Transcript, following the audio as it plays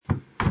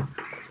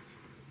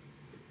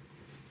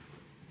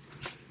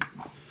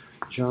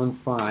John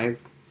 5.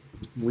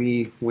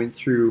 We went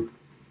through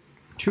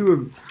two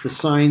of the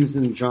signs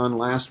in John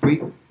last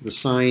week. The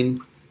sign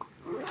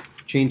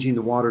changing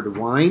the water to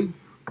wine,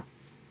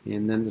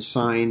 and then the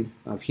sign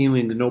of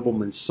healing the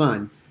nobleman's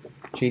son.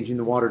 Changing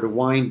the water to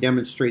wine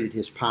demonstrated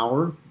his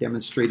power,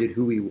 demonstrated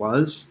who he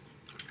was,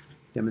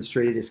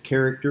 demonstrated his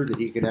character, that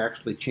he could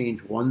actually change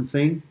one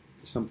thing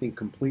to something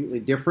completely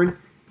different.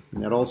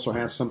 And that also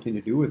has something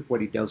to do with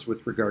what he does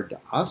with regard to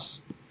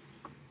us.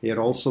 It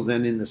also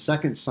then in the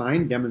second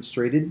sign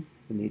demonstrated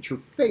the nature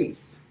of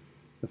faith.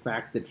 The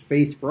fact that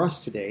faith for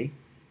us today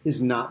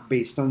is not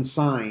based on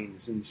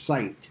signs and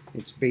sight.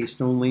 It's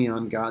based only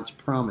on God's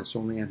promise,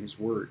 only on his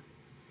word.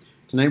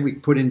 Tonight we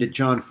put into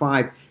John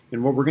 5,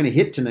 and what we're going to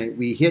hit tonight,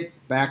 we hit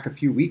back a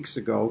few weeks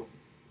ago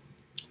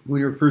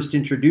when we were first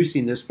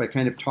introducing this by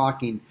kind of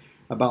talking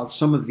about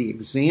some of the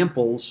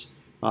examples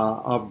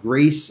of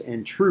grace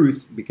and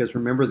truth, because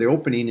remember the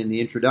opening in the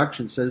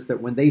introduction says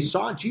that when they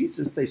saw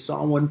Jesus, they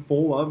saw one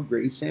full of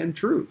grace and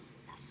truth.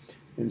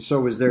 And so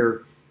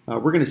we're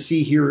going to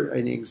see here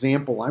an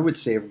example, I would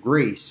say, of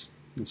grace.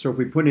 And so if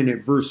we put in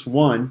at verse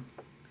 1,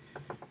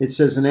 it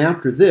says, "And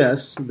after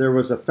this, there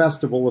was a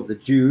festival of the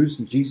Jews,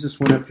 and Jesus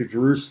went up to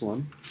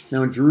Jerusalem.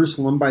 Now in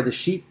Jerusalem, by the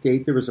sheep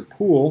gate, there was a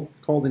pool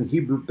called in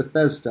Hebrew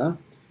Bethesda,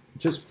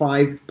 just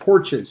 5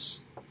 porches.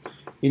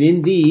 And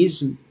in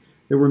these,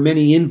 there were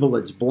many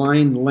invalids,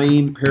 blind,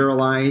 lame,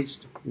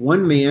 paralyzed.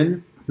 One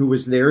man who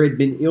was there had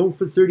been ill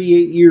for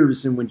 38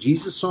 years, and when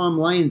Jesus saw him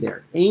lying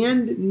there,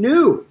 and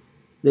knew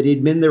that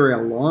he'd been there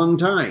a long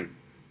time."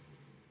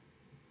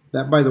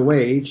 That, by the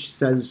way,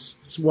 says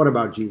what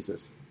about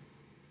Jesus?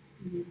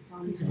 He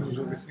knows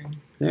everything.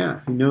 Yeah,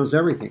 he knows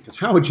everything. Because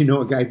how would you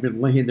know a guy had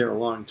been laying there a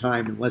long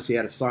time unless he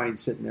had a sign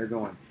sitting there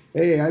going,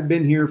 "Hey, I've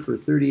been here for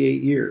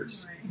 38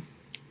 years. Right.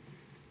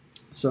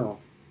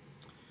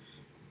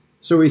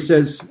 So he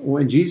says,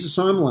 when Jesus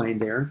saw him lying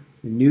there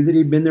and knew that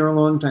he'd been there a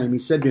long time, he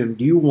said to him,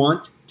 "Do you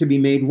want to be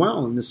made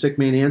well?" And the sick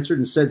man answered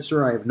and said,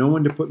 "Sir, I have no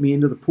one to put me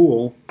into the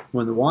pool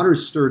when the water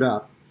is stirred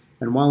up,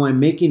 and while I'm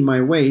making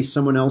my way,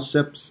 someone else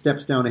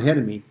steps down ahead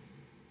of me."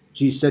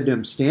 Jesus said to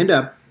him, "Stand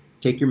up,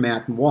 take your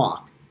mat and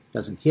walk."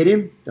 Doesn't hit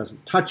him,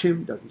 doesn't touch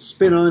him, doesn't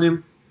spit on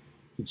him.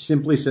 He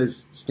simply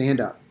says, "Stand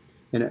up."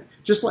 And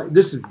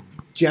this is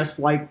just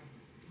like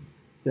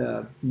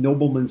the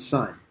nobleman's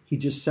son. He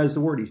just says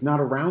the word. He's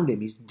not around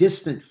him. He's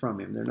distant from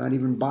him. They're not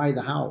even by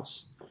the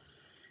house.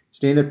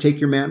 "Stand up, take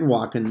your mat and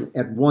walk." And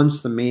at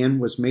once the man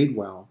was made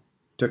well,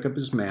 took up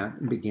his mat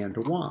and began to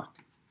walk.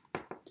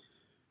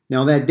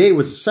 Now that day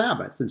was a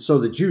Sabbath, and so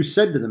the Jews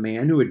said to the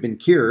man who had been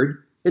cured,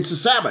 "It's a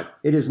Sabbath.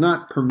 It is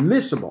not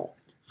permissible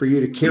for you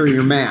to carry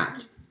your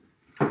mat."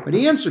 But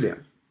he answered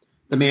him,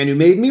 "The man who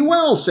made me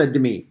well said to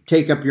me,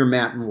 'Take up your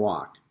mat and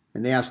walk.'"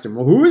 And they asked him,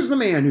 "Well, who is the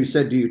man who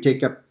said to you,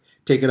 'Take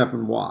it up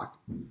and walk'?"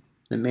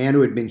 The man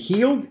who had been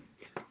healed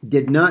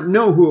did not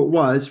know who it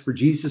was, for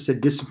Jesus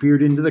had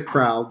disappeared into the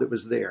crowd that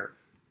was there.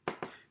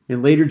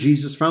 And later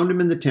Jesus found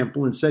him in the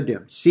temple and said to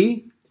him,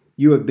 "See,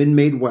 you have been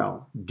made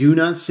well. Do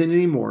not sin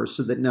anymore,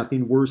 so that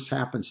nothing worse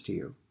happens to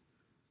you."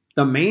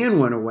 The man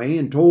went away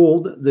and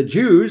told the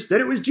Jews that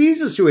it was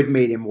Jesus who had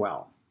made him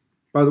well.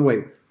 By the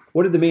way,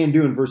 what did the man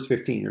do in verse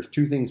 15? There's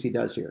 2 things he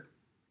does here.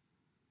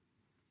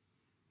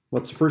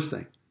 What's the first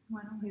thing?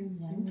 Went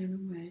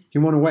away. He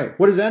went away.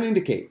 What does that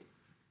indicate?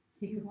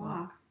 He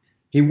walked.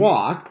 He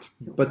walked,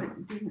 but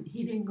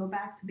he didn't go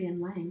back to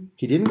being lame.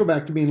 He didn't go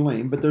back to being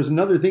lame, but there's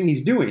another thing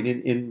he's doing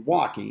in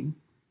walking.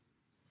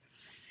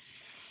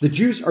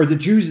 Are the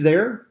Jews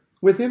there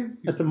with him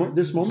at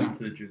this moment?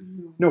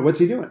 No, what's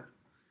he doing?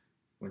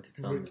 Went to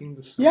tell them.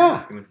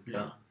 Yeah. He went to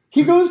tell.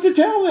 He goes to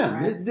tell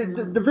them.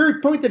 The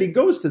very point that he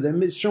goes to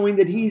them is showing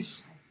that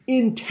he's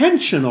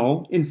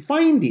intentional in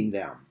finding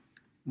them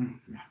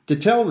to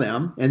tell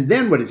them. And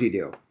then what does he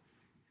do?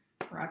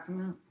 Rats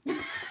him out.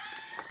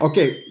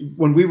 Okay,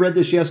 when we read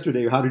this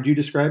yesterday, how did you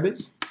describe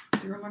it?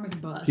 Threw him under the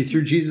bus. He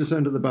threw Jesus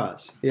under the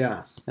bus.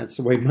 Yeah, that's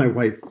the way my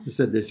wife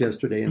said this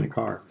yesterday in the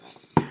car.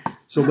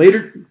 So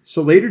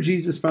later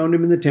Jesus found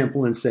him in the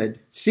temple and said,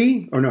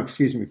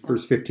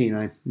 verse 15,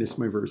 I missed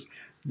my verse.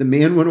 The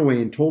man went away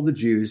and told the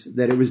Jews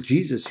that it was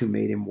Jesus who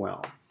made him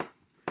well.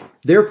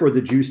 Therefore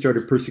the Jews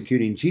started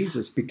persecuting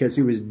Jesus because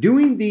he was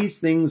doing these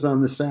things on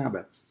the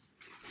Sabbath.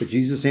 But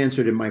Jesus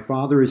answered him, "My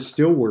Father is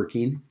still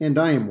working, and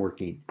I am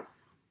working."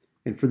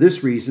 And for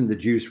this reason, the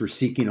Jews were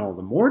seeking all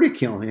the more to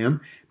kill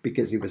him,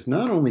 because he was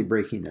not only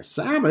breaking the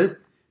Sabbath,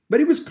 but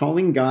he was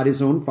calling God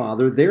his own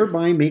Father,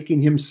 thereby making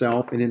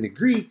himself, and in the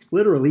Greek,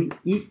 literally,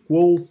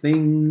 equal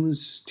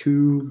things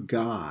to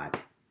God.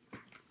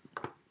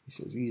 He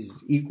says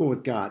he's equal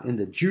with God. And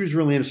the Jews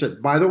really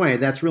understood. By the way,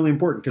 that's really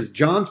important, because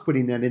John's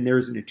putting that in there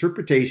as an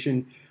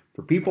interpretation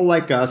for people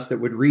like us that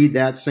would read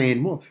that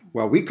saying,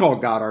 well, we call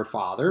God our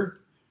Father.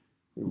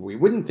 We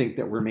wouldn't think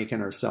that we're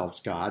making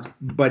ourselves God.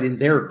 But in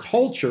their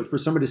culture, for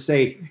somebody to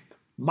say,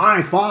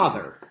 "My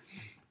Father,"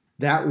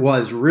 that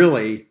was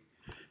really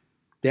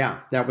Yeah,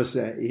 that was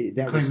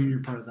Claiming you're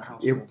part of the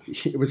household.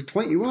 it was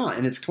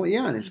and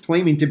it's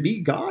claiming to be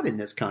God in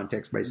this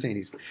context by saying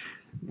he's.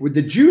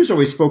 The Jews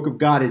always spoke of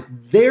God as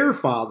their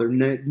father.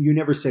 You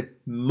never said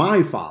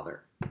my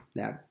father.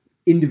 That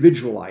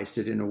individualized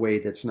it in a way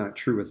that's not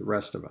true with the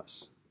rest of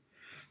us.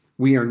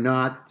 We are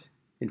not.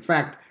 In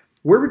fact,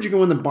 where would you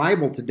go in the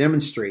Bible to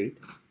demonstrate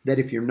that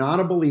if you're not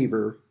a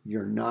believer,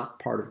 you're not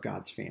part of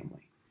God's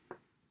family?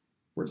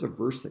 Where's a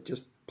verse that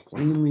just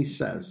plainly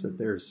says that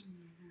there's.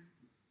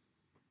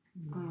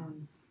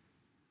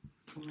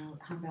 Well,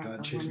 how about God the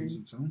one chastens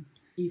in its own.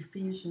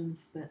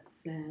 Ephesians that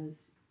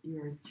says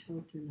you're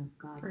children of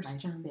God First by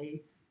John.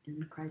 faith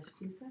in Christ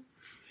Jesus?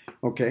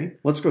 Okay,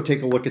 let's go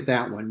take a look at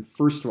that one.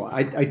 First of all,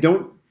 I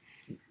don't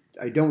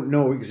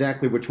know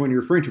exactly which one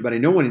you're referring to, but I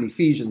know one in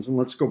Ephesians, and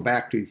let's go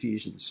back to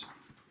Ephesians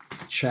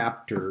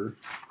chapter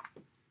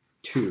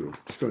 2.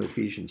 Let's go to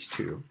Ephesians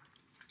 2.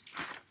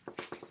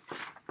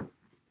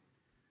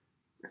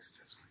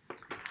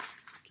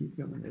 Keep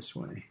going this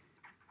way.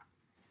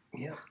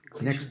 Yeah.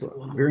 Next book,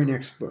 very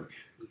next book.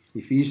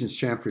 Ephesians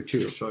chapter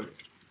 2. Short.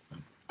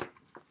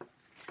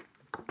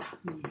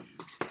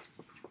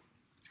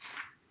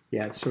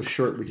 Yeah, it's so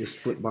short we just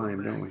flip by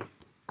them, don't we?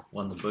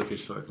 One, the book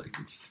is short, like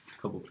it's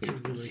a couple It's a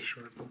pages. really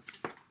short book.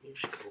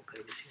 Just a couple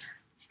pages here.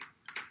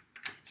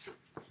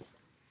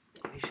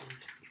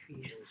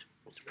 Ephesians.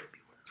 This might be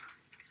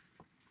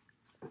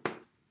one.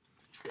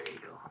 There you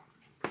go.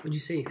 What'd you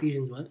say?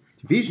 Ephesians what?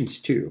 Ephesians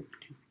 2.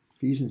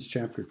 Ephesians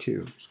chapter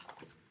 2.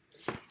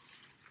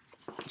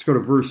 Let's go to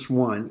verse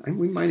 1.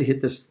 We might have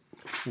hit this.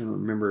 I don't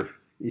remember.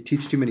 You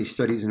teach too many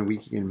studies in a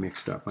week, you get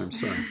mixed up. I'm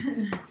sorry.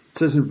 It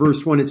says in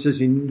verse 1, it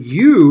says, "And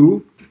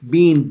you,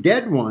 being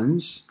dead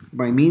ones,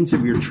 by means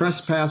of your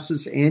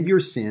trespasses and your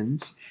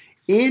sins,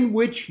 in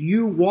which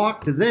you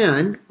walked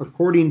then,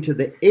 according to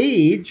the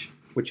age,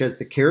 which has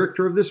the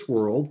character of this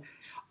world,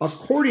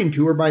 according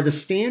to or by the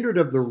standard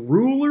of the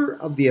ruler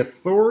of the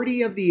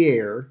authority of the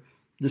air,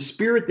 the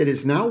spirit that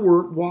is now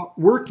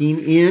working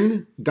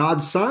in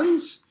God's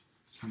sons,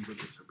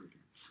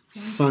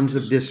 sons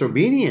of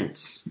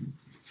disobedience,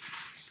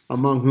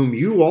 among whom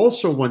you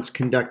also once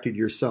conducted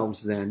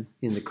yourselves then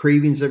in the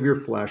cravings of your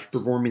flesh,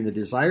 performing the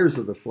desires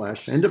of the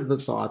flesh and of the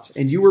thoughts,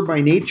 and you were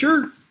by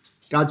nature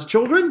God's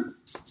children,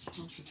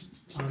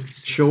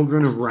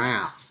 children of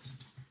wrath,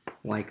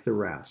 like the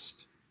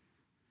rest."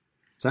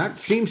 So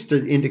that seems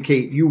to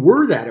indicate you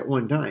were that at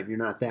one time. You're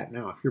not that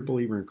now. If you're a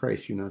believer in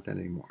Christ, you're not that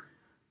anymore.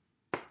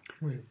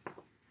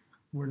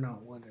 We're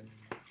not one anymore.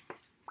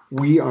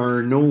 We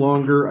are no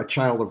longer a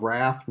child of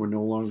wrath. We're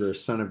no longer a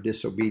son of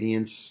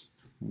disobedience.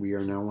 We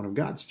are now one of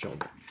God's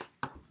children.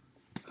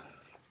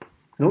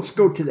 Now let's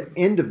go to the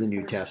end of the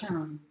New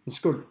Testament. John. Let's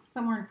go to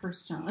Somewhere in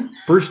First John.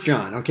 1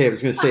 John. Okay, I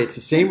was going to say it's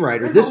the same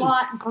writer. There's a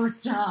lot in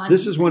First John.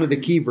 This is one of the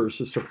key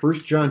verses. So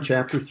 1 John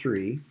chapter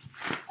 3.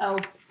 Oh,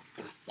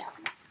 yeah.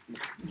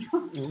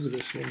 Over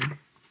this way.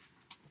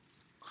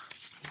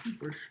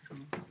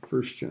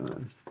 1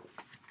 John.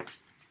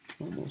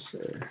 Almost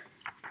there.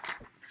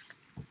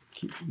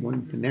 Keep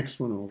the next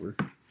one over.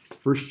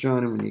 1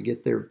 John, and when you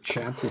get there,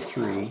 chapter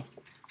 3.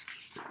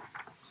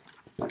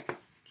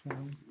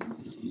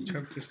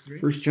 Chapter 3.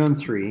 1 John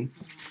 3.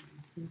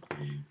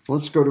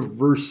 Let's go to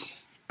we're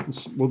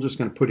just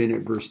going to put in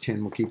at verse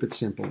 10. We'll keep it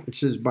simple. It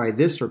says, "By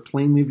this are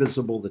plainly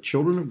visible the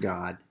children of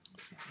God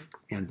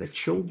and the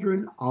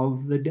children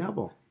of the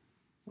devil."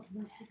 I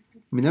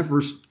mean, that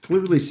verse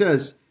clearly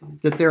says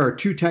that there are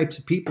two types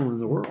of people in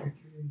the world.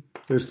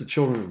 There's the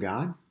children of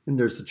God and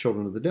there's the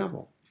children of the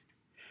devil.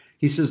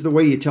 He says the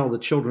way you tell the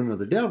children of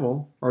the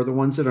devil are the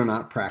ones that are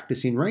not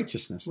practicing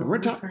righteousness. Now we're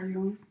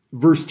talking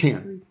verse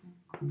 10.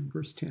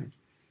 Verse 10.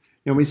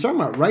 Now, when he's talking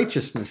about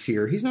righteousness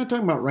here, he's not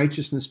talking about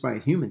righteousness by a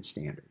human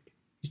standard.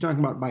 He's talking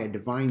about by a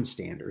divine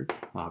standard,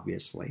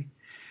 obviously.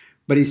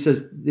 But he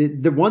says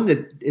the one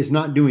that is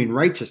not doing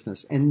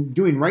righteousness, and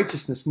doing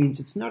righteousness means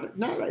it's not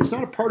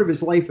a part of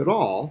his life at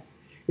all.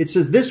 It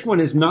says this one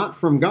is not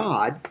from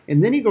God,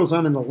 and then he goes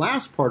on in the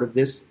last part of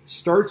this,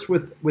 starts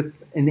with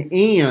an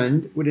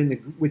 "and,"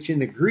 which in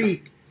the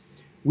Greek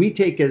we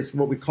take as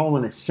what we call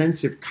an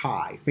ascensive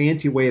chi,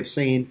 fancy way of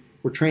saying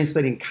we're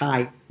translating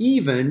chi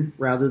even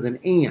rather than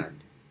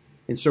and.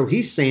 And so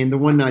he's saying the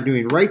one not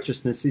doing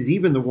righteousness is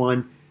even the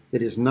one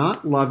that is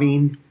not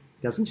loving,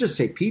 doesn't just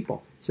say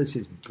people, it says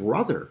his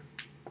brother.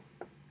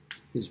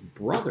 His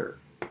brother.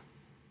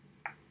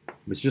 I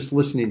was just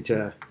listening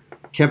to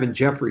Kevin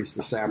Jeffries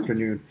this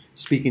afternoon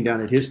speaking down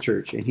at his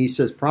church, and he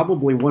says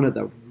probably one of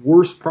the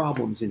worst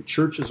problems in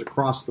churches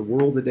across the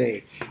world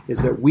today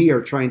is that we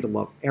are trying to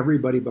love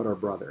everybody but our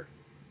brother.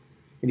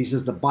 And he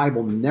says the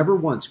Bible never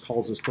once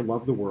calls us to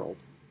love the world,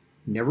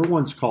 never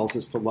once calls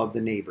us to love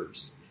the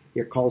neighbors.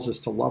 It calls us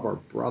to love our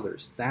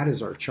brothers. That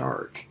is our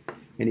charge.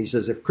 And he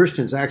says if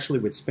Christians actually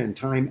would spend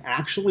time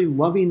actually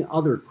loving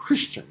other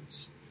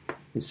Christians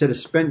instead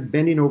of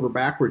bending over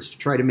backwards to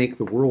try to make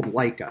the world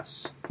like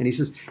us. And he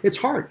says it's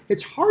hard.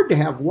 It's hard to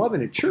have love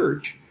in a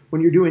church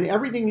when you're doing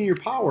everything in your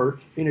power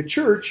in a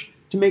church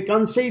to make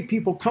unsaved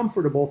people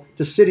comfortable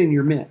to sit in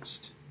your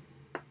midst.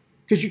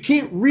 Because you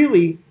can't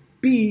really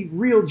be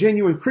real,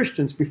 genuine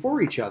Christians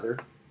before each other,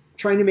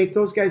 trying to make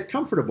those guys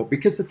comfortable.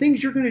 Because the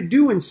things you're going to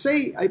do and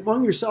say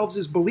among yourselves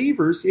as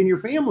believers in your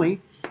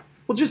family,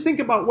 well, just think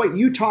about what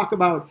you talk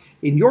about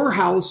in your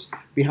house,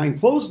 behind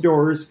closed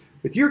doors,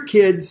 with your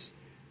kids,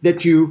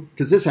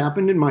 because this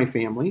happened in my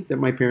family, that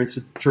my parents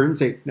would turn and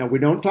say, no, we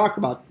don't talk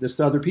about this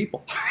to other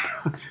people.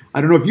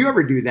 I don't know if you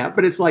ever do that,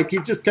 but it's like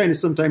you just kind of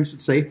sometimes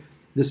would say,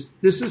 this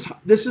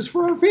is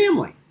for our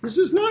family. This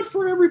is not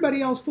for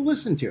everybody else to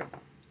listen to.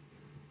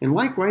 And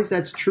likewise,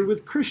 that's true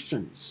with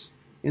Christians.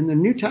 And the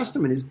New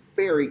Testament is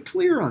very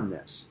clear on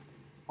this.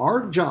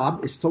 Our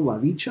job is to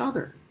love each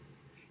other.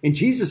 And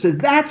Jesus says,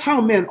 that's how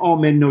all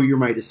men know you're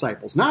my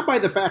disciples. Not by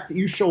the fact that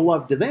you show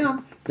love to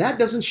them. That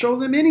doesn't show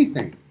them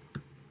anything.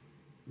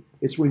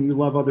 It's when you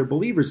love other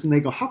believers and they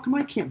go, how come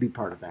I can't be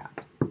part of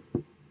that?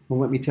 Well,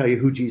 let me tell you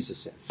who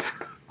Jesus is.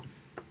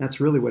 That's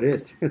really what it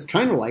is. It's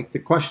kind of like the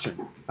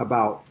question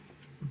about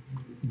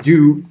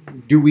do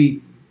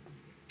we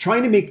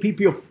trying to make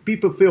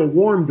people feel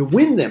warm to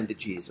win them to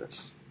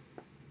Jesus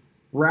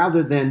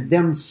rather than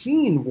them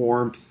seeing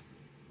warmth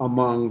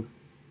among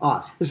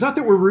us. It's not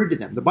that we're rude to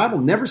them. The Bible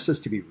never says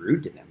to be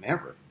rude to them,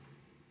 ever.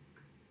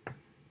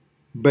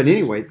 But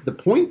anyway, the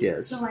point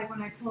is... So like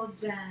when I told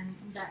Jen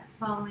that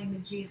following the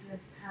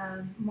Jesus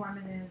of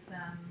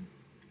Mormonism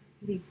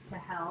leads to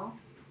hell.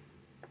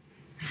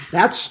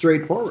 That's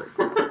straightforward.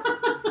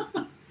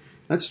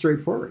 That's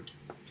straightforward.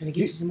 Can I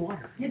get you some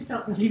water? It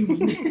felt really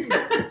mean.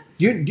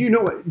 Do you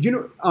know what?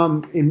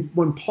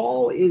 When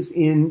Paul is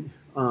in...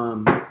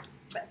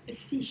 But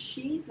see,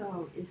 she,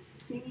 though, is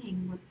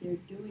seeing what they're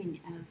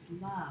doing as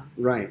love.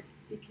 Right.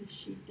 Because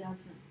she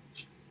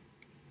doesn't.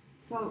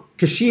 So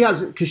Because she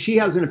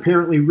hasn't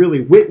apparently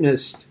really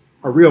witnessed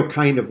a real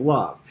kind of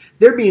love.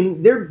 They're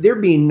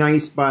being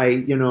nice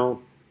by,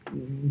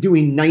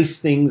 doing nice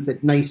things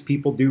that nice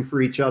people do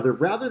for each other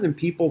rather than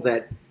people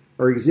that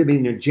are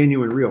exhibiting a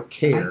genuine real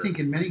care. And I think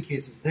in many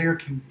cases they're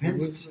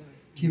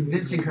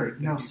convincing her,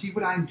 no, see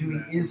what I'm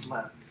doing is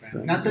love.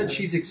 Right. Not that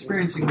she's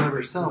experiencing love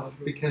herself,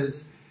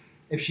 because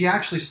if she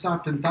actually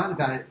stopped and thought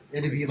about it,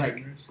 it'd be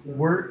like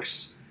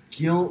works,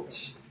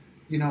 guilt,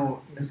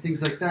 and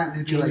things like that,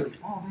 and it'd be like,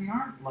 oh, they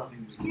aren't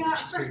loving me. Yeah,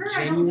 She for said her,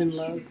 I don't genuine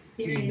think love she's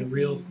being the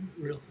experiencing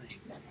real thing.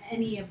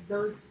 any of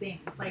those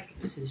things. Like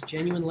This is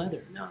genuine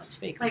leather. No, it's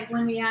fake.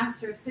 when we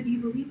asked her, so do you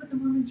believe what the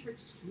Mormon Church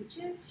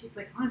teaches? She's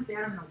like, honestly,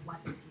 I don't know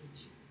what they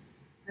teach.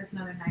 There's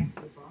some other nice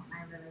people.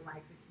 I really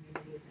like the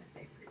community that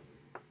they create.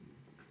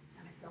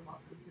 And I feel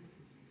welcome to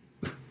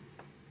the community.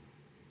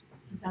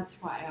 that's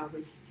why I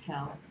always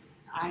tell,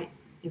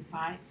 if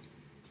I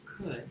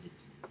could,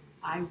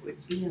 I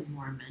would be a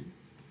Mormon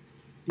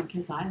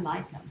because I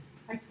like them.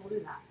 I told her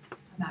that.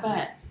 About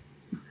But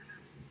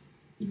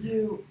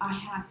I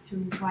have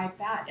to wipe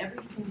out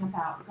everything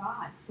about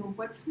God. So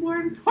what's more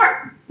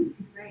important?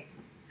 Great.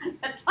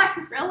 It's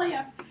like really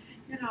I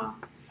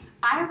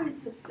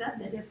always have said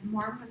that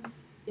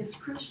if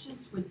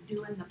Christians would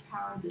do in the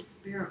power of the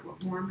Spirit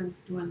what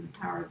Mormons do in the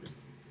power of the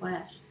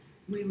flesh,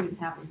 we would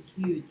have a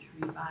huge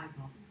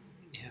revival.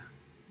 Yeah.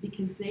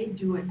 Because they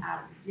do it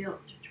out of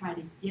guilt to try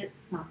to get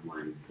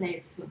someone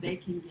saved so they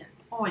can get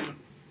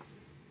points.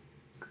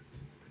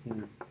 Yeah.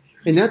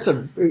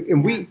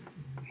 And we,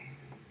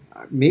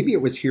 maybe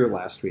it was here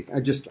last week.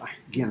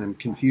 I'm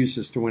confused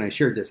as to when I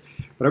shared this.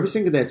 But I was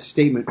thinking of that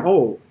statement,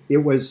 it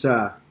was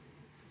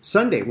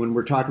Sunday when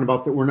we're talking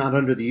about that we're not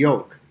under the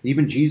yoke,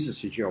 even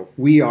Jesus' yoke.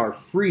 We are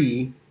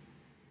free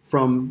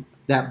from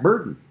that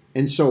burden.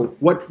 And so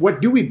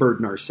what do we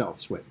burden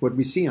ourselves with? What do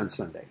we see on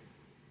Sunday?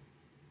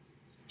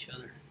 Each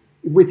other.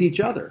 With each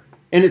other.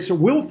 And it's a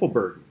willful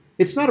burden.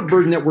 It's not a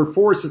burden that we're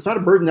forced. It's not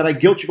a burden that I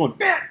guilt you going,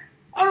 man,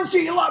 I don't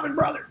see you loving,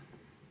 brother.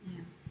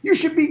 Yeah. You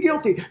should be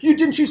guilty.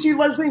 Didn't you see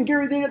Leslie and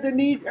Gary? They had the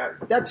need.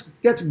 That's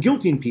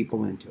guilting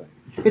people into it.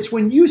 It's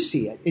when you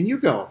see it and you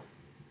go,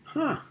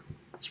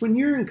 It's when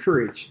you're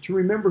encouraged to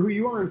remember who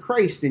you are in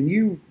Christ, and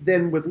you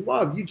then with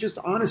love, you just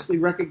honestly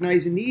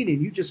recognize a need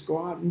and you just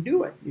go out and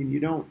do it, and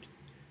you don't,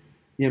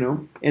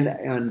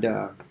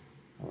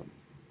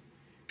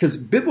 because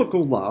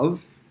biblical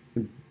love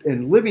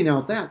and living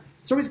out that,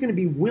 it's always going to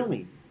be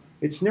willing.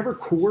 It's never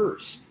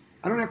coerced.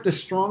 I don't have to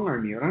strong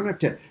arm you. I don't have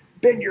to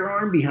bend your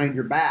arm behind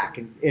your back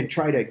and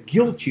try to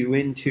guilt you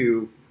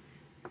into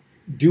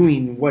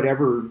doing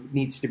whatever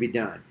needs to be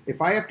done.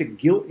 If I have to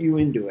guilt you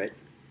into it,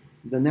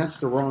 then that's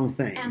the wrong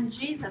thing. And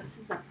Jesus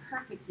is a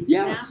perfect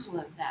example Yes.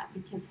 of that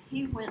because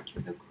he went to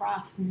the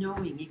cross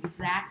knowing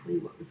exactly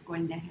what was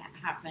going to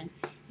happen.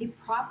 He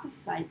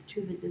prophesied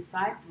to the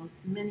disciples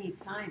many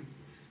times,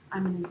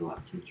 I'm going to go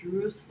up to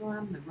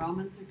Jerusalem, the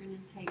Romans are going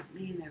to take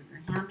me, they're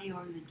going to hand me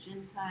over to the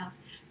Gentiles,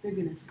 they're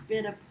going to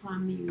spit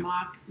upon me,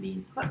 mock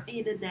me, put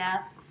me to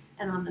death,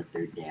 and on the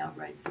third day I'll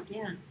rise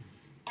again.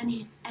 And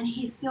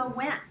he still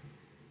went.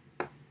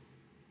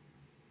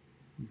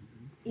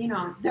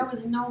 There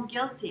was no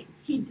guilting.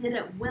 He did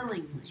it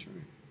willingly. That's right.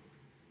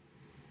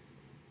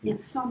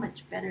 It's so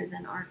much better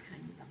than our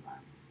kind of love.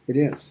 It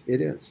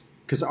is.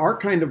 Because our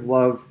kind of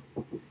love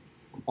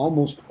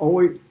almost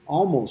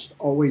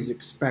always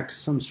expects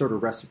some sort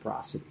of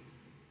reciprocity.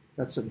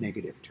 That's a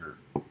negative term.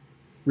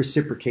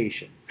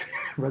 Reciprocation.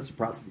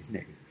 Reciprocity is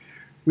negative.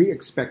 We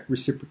expect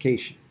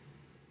reciprocation.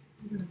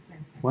 Isn't the same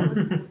thing. What?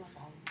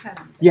 Pat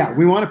on the Yeah, back.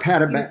 we want a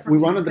pat. Give it from We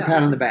wanted the God.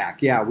 pat on the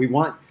back. Yeah, we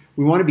want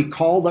to be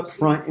called up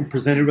front and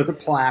presented with a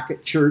plaque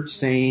at church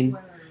saying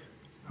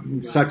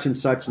such and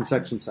such and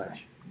such and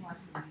such.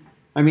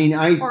 I mean,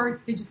 Or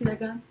did you see that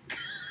God?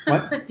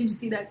 What? Did you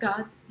see that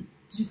God?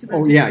 Did you see what I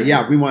Oh just yeah, did?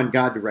 yeah. We want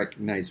God to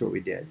recognize what we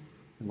did,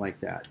 and like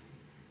that.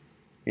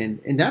 And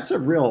that's a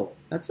real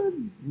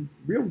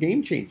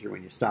game changer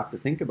when you stop to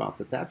think about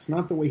that. That's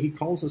not the way He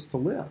calls us to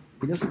live.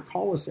 He doesn't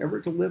call us ever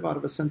to live out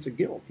of a sense of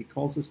guilt. He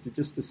calls us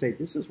to say,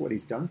 "This is what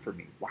He's done for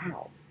me.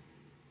 Wow,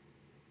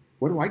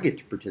 what do I get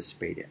to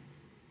participate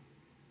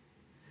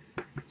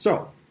in?"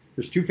 So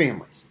there's two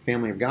families: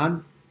 family of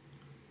God,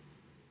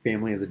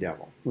 family of the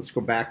devil. Let's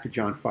go back to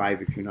John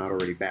 5 if you're not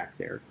already back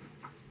there.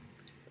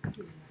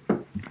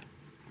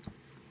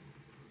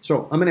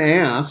 So I'm going to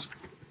ask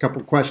a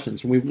couple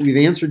questions. We've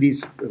answered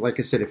these, like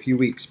I said, a few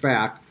weeks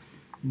back.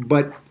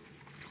 But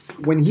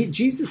when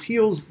Jesus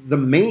heals the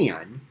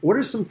man, what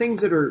are some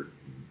things that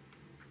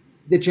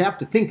you have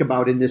to think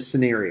about in this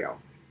scenario?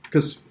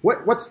 Because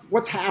what's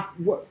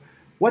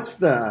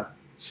the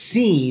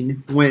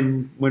scene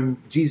when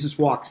Jesus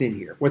walks in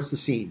here? What's the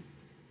scene?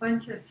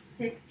 Bunch of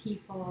sick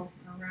people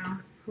around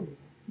the pool.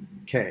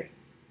 Okay,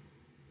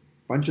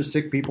 bunch of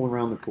sick people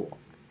around the pool.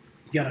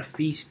 You got a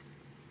feast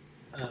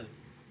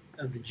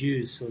of the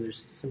Jews, so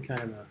there's some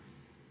kind of a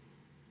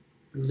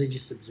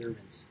religious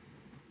observance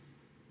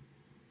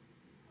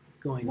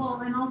going Well,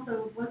 on. and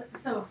also,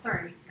 so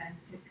sorry, Ben,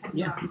 to cut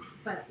you Yeah. off,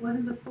 but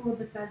wasn't the pool of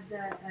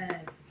Bethesda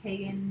a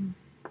pagan?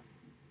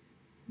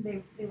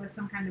 It was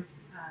some kind of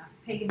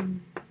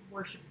pagan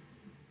worship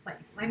place.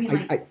 I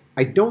mean, like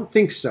I don't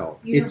think so.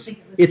 you don't think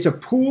it was? It's a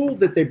pool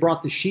that they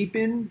brought the sheep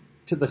in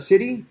to the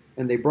city,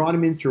 and they brought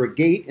them in through a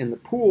gate. And the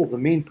pool, the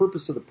main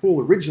purpose of the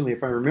pool originally,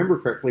 if I remember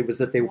correctly, was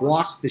that they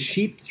walked the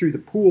sheep through the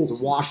pool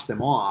to wash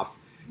them off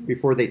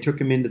before they took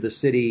them into the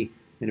city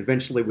and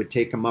eventually would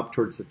take them up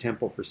towards the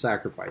temple for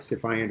sacrifice,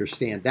 if I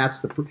understand.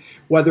 That's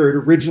whether it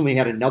originally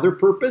had another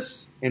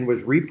purpose and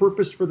was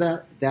repurposed for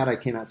that I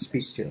cannot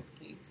speak to.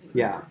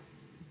 Yeah.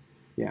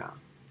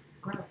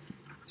 Gross.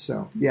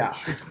 So, yeah.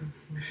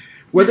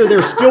 Whether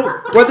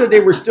they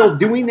were still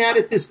doing that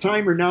at this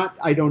time or not,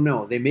 I don't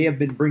know. They may have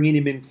been bringing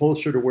him in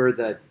closer to where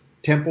the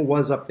temple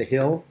was up the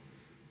hill,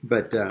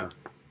 but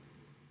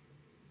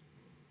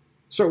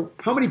so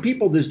how many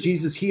people does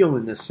Jesus heal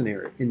in this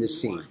scenario, in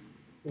this scene?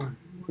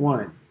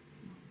 One.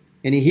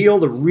 And he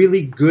healed a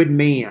really good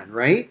man,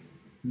 right?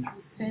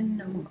 Sin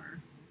no more.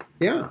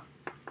 Yeah.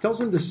 Tells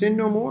him to sin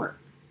no more.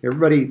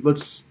 Everybody,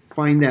 let's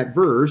find that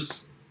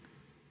verse.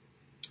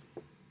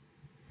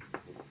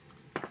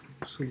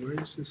 So where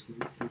is this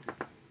located?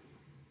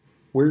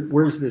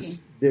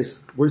 Where's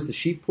where's the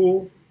sheep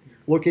pool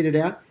located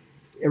at?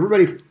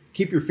 Everybody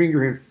keep your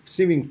finger in,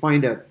 see if you can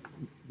find a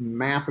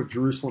map of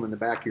Jerusalem in the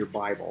back of your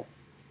Bible.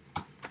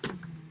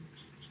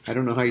 I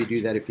don't know how you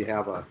do that if you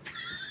have a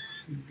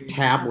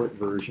tablet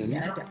version.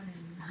 Yeah, I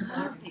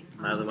don't.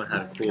 My other one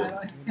had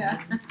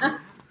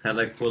had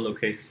like 4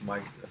 locations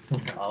marked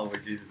all over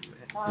Jesus.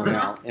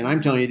 Well, and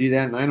I'm telling you to do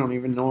that, and I don't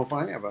even know if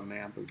I have a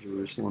map of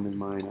Jerusalem in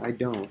mine. I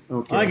don't.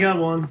 Okay. I got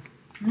one.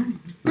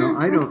 No,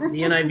 I don't.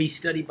 The NIV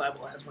Study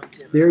Bible has one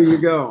too. There you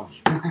go.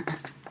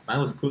 Mine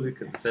was cool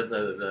because it said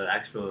the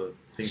actual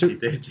things So- he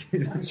did.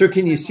 Jesus. So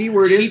can you see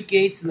where it is? Sheep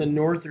gates in the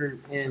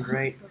northern end,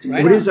 right?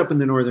 It is up in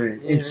the northern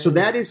end, and so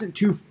that isn't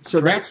too.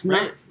 So that's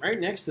not right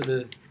next to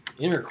the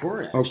inner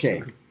court. Actually.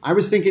 okay. I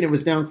was thinking it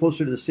was down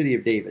closer to the city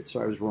of David,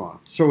 so I was wrong.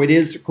 So it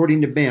is, according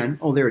to Ben.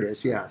 Oh, there it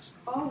is. Yes.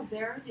 Oh,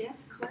 there it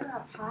is, clear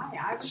up high.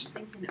 I was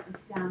thinking it was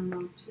down low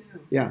too.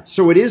 Yeah.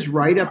 So it is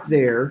right up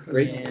there,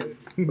 right,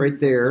 And right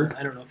there.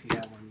 I don't know if you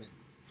have one,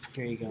 but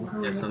here you go.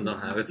 Yeah, some don't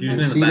have. It's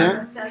usually in See the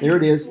back. that? There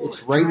it is.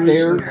 It's right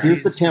there.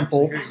 Here's the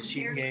temple. Here's the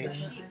sheep gate. Here's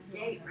the sheep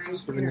gate right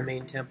Sort of in the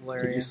main temple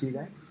Did area. you see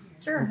that?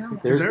 Sure, no.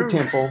 There's the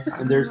temple,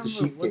 and there's the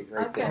sheep gate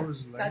right Okay. there.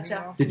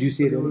 Gotcha. Did you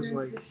see it? It was Eddie?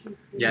 like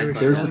Yeah, it's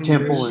There's like the that.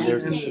 temple, and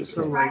there's the Sheep sheep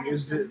So, gate. like,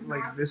 is it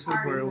like this is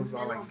where it was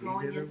all like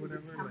gated or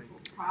whatever?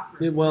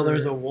 Like, Well,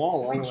 there's a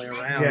wall all the way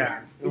around.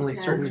 Yeah. Only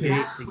certain Okay.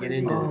 gates to get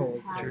into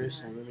Oh,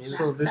 Jerusalem. I mean,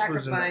 so this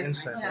was an Sacrifice.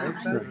 inside, Yeah.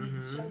 right?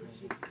 Then? Mhm.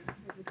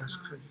 That's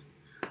crazy.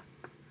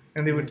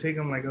 And they would take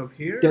them like up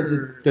here. Does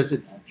or?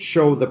 it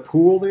show the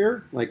pool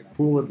there, like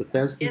pool of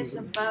Bethesda? It's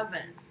above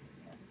it.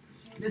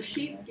 The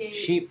sheep gate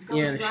Sheep- goes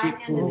yeah, the right sheep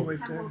into pool the right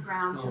temple there.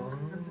 grounds, Oh,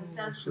 and the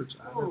so Bethesda it's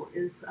out pool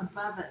is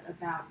above it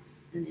about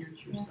an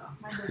inch or so.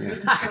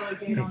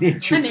 An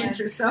inch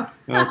or so.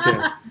 Okay.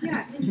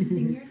 Yeah,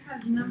 interesting. Yours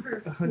has number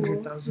of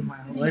 100,000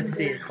 miles. Let's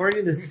see.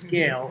 According to the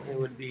scale, it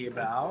would be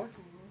about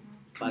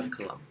 5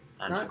 kilometers.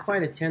 not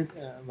quite a tenth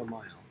of a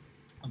mile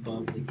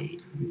above the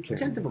gate. Okay. A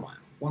tenth of a mile.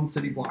 1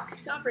 city block.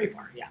 Not very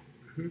far. Yeah.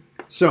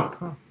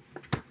 So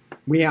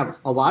we have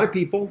a lot of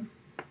people.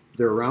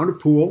 They're around a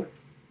pool.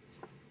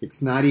 It's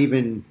not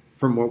even,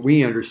 from what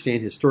we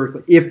understand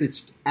historically, if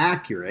it's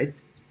accurate,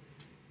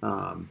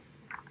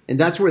 and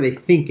that's where they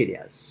think it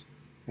is.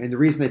 And the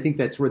reason I think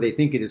that's where they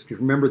think it is, because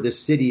remember, this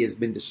city has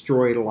been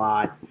destroyed a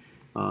lot.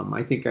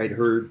 I think I'd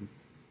heard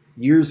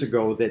years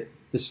ago that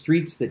the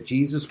streets that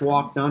Jesus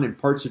walked on in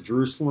parts of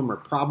Jerusalem are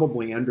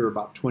probably under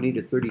about 20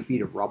 to 30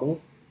 feet of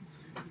rubble.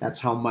 That's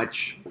how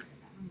much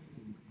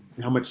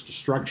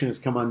destruction has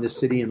come on this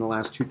city in the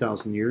last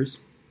 2,000 years.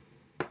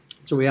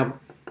 So we have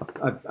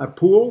a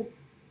pool,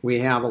 we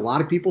have a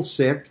lot of people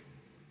sick,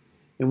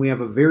 and we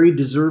have a very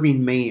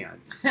deserving man.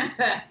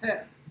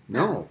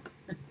 No.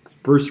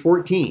 Verse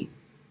 14.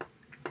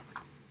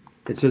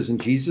 It says,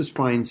 and Jesus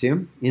finds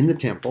him in the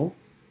temple.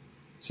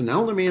 So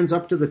now the man's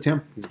up to the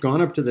temple. He's gone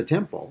up to the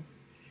temple.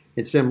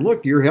 It said,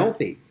 look, you're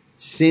healthy.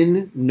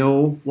 Sin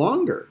no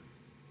longer.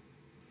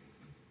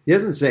 He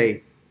doesn't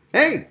say,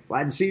 hey,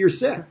 glad to see you're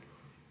sick.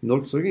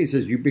 He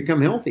says, you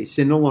become healthy.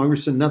 Sin no longer,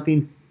 so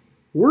nothing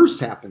worse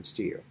happens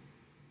to you.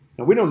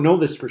 Now, we don't know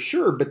this for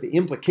sure, but the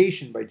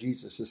implication by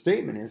Jesus'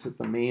 statement is that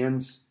the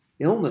man's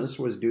illness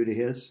was due to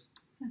his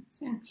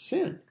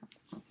sin.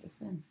 That's a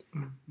sin.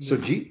 So,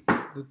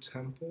 The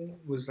temple,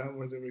 was that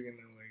where they were going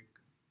to,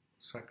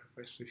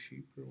 sacrifice the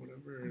sheep or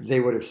whatever? They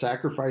would have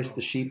sacrificed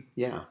the sheep.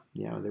 Yeah,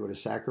 they would have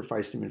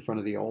sacrificed him in front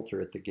of the altar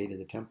at the gate of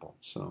the temple.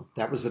 So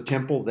that was the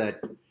temple that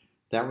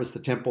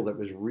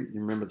was,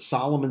 remember,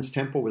 Solomon's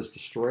temple was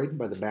destroyed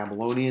by the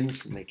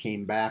Babylonians, and they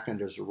came back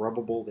under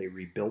Zerubbabel. They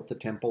rebuilt the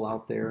temple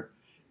out there,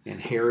 and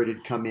Herod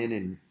had come in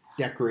and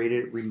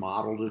decorated it,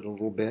 remodeled it a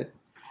little bit.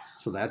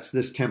 So that's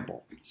this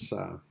temple. It's,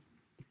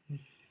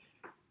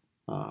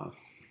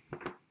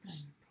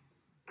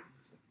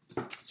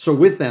 so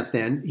with that,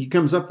 then, he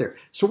comes up there.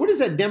 So what does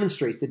that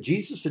demonstrate? That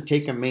Jesus would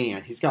take a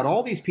man. He's got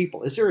all these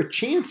people. Is there a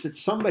chance that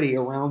somebody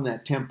around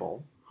that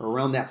temple, or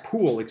around that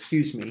pool,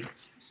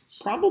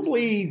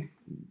 probably,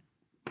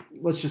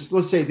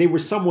 let's say they were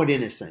somewhat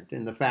innocent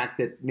in the fact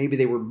that maybe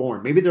they were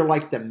born. Maybe they're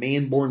like the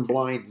man born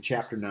blind in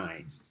chapter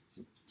 9.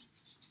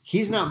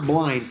 He's not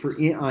blind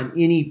on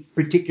any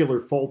particular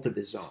fault of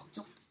his own.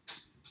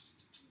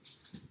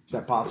 Is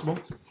that possible?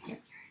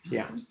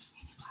 Yeah.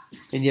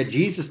 And yet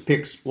Jesus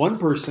picks one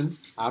person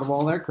out of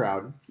all that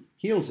crowd,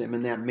 heals him,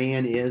 and that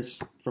man is,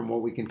 from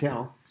what we can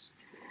tell,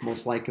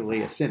 most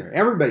likely a sinner.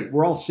 Everybody,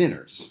 we're all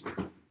sinners,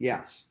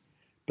 yes.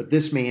 But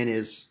this man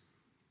is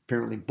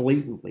apparently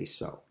blatantly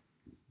so.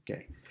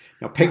 Okay.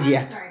 Now, Peggy...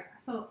 I'm sorry.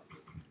 So,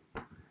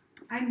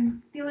 I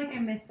feel like I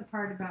missed the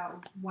part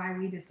about why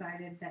we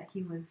decided that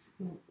he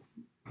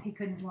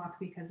couldn't walk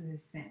because of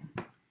his sin.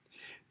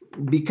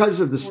 Because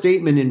of the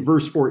statement in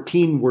verse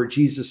 14 where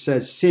Jesus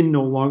says, sin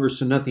no longer,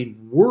 so nothing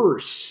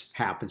worse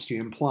happens to you,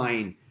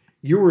 implying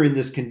you were in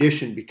this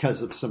condition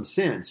because of some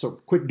sin.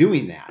 So quit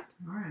doing that.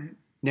 All right.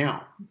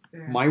 Now,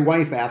 my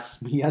wife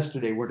asked me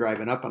yesterday, we're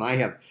driving up, and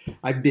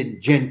I've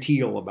been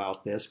genteel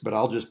about this, but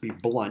I'll just be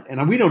blunt.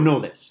 And we don't know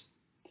this,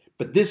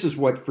 but this is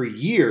what for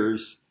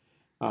years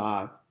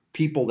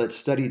people that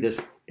study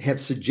this have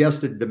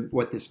suggested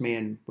what this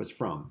man was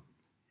from.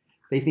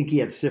 They think he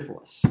had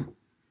syphilis.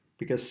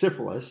 Because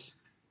syphilis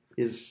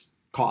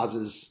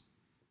causes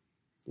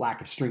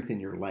lack of strength in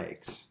your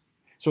legs.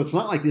 So it's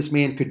not like this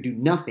man could do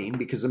nothing,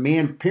 because the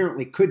man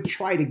apparently could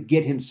try to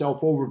get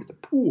himself over to the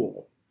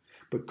pool,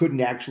 but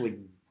couldn't actually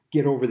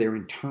get over there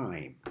in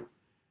time.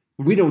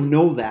 We don't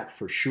know that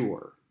for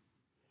sure.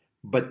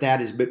 But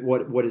that is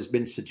what has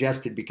been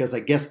suggested, because I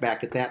guess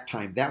back at that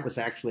time, that was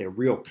actually a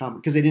real common,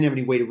 because they didn't have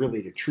any way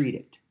to treat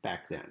it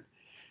back then.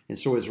 And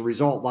so as a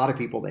result, a lot of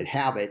people that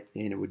have it,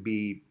 and it would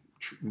be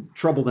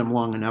trouble them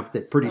long enough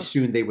that pretty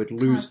soon they would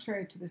lose.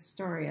 Contrary to the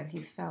story of he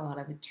fell out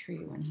of a tree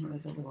when he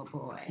was a little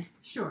boy.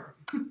 Sure.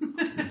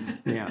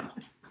 Yeah.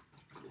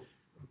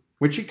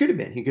 Which he could have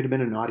been. He could have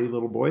been a naughty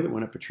little boy that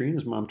went up a tree and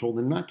his mom told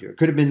him not to. It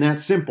could have been that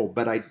simple,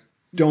 but I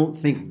don't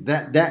think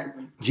that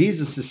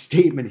Jesus'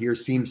 statement here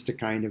seems to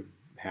kind of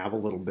have a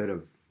little bit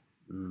of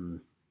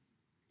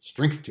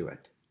strength to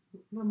it. A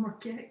little more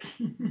kick.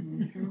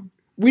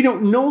 We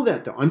don't know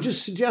that, though. I'm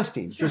just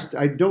suggesting. Sure.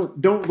 I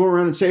don't go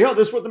around and say, "Oh,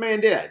 this is what the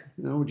man did."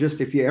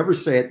 Just if you ever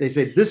say it, they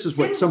say this is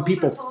what some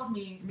people told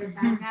me that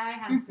guy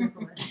had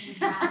syphilis.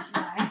 That's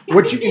why.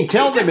 What you can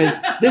tell them is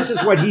this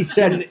is what he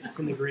said. It's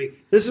in the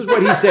Greek. This is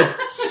what he said.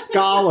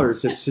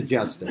 Scholars have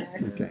suggested.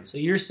 Yes. Okay. So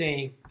you're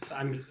saying? So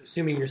I'm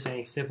assuming you're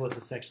saying syphilis is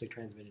a sexually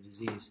transmitted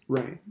disease,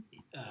 right?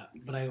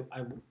 But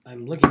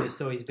I'm looking at this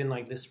though. He's been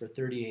like this for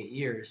 38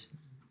 years.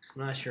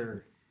 I'm not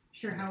sure.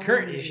 Sure. How the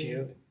current old is he?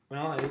 issue.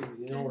 Well,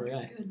 we're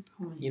at. Good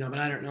point. But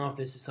I don't know if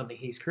this is something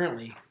he's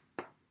currently.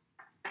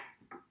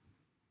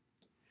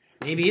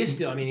 Maybe he is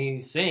still. I mean,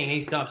 he's saying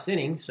he stopped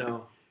sinning,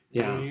 so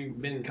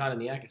you've been caught in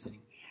the act of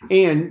sinning.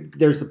 And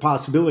there's the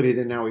possibility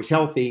that now he's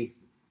healthy.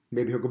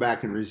 Maybe he'll go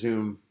back and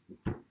resume.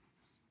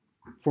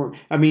 Look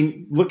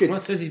at. Well,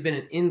 it says he's been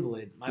an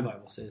invalid. My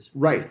Bible says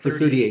right for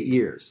 38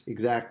 years.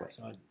 Exactly.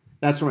 So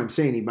that's what I'm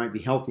saying. He might be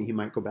healthy. He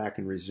might go back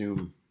and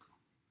resume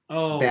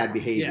bad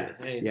behavior.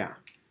 Yeah.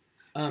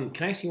 Can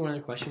I ask you one other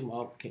question?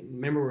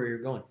 Remember where you're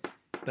going.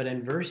 But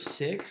in verse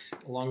 6,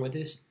 along with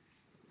this,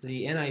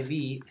 the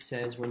NIV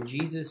says, when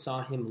Jesus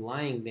saw him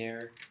lying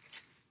there,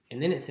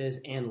 and then it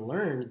says, and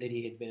learned that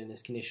he had been in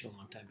this condition a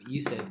long time. But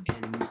you said,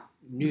 and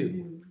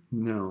knew.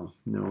 No,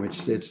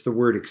 it's the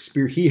word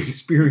he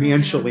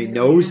experientially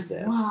knows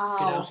this.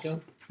 Wow.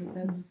 Skidowsko. So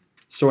that's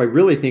So I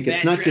really think it's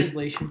Bad not just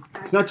translation.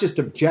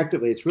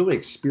 objectively, it's really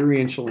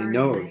experientially Sorry,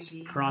 knows.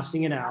 Maggie.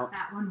 Crossing it Got out.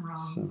 that one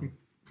wrong. So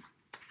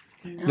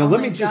oh let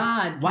my me just-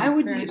 God. Why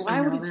would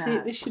experientially know it say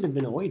that? this should have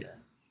been oida?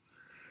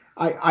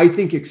 I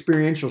think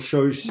experiential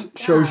shows He's you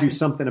God.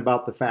 something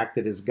about the fact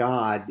that as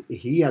God,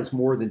 he has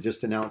more than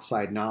just an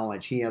outside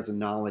knowledge. He has a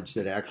knowledge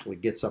that actually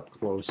gets up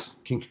close,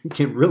 can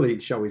really,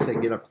 shall we say,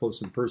 get up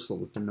close and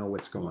personal to know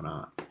what's going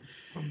on.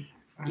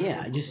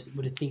 Yeah, I just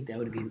would have think that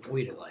would have been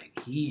oida. Like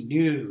he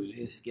knew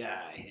this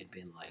guy had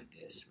been like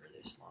this for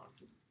this long.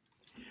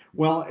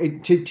 Well,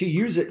 to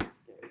use it,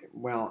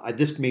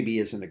 this maybe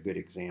isn't a good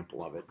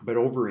example of it, but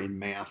over in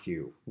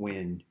Matthew,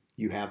 when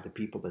you have the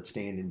people that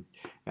stand in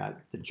at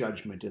the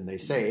judgment and they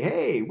say,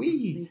 "Hey,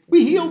 we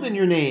healed in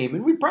your name,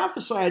 and we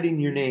prophesied in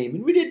your name,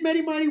 and we did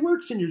many mighty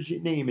works in your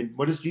name." And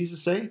what does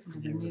Jesus say?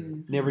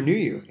 Never knew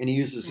you. And he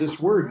uses this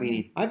word,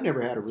 meaning I've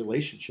never had a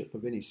relationship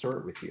of any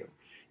sort with you.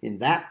 In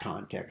that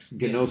context,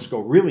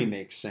 gnosko really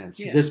makes sense.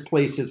 Yeah. This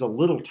place is a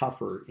little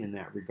tougher in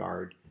that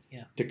regard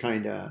Yeah. to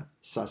kind of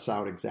suss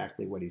out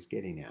exactly what he's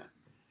getting at.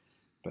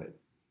 But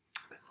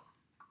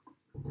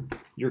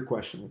your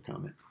question or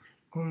comment?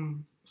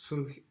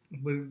 So,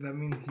 would that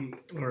mean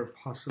he, or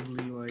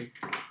possibly like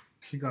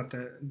he got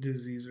that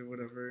disease or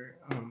whatever?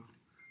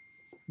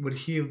 Would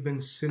he have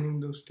been sinning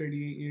those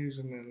 38 years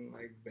and then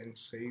like been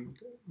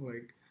saved?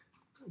 Like,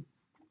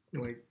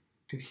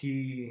 did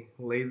he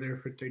lay there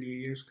for 38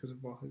 years because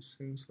of all his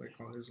sins, like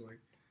all his like?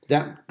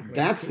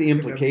 That's the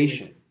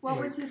implication. What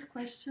was his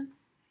question?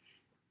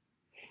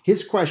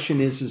 His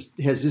question is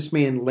has this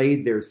man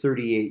laid there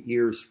 38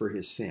 years for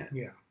his sin?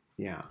 Yeah.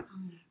 Yeah.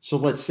 So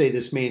let's say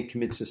this man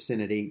commits a sin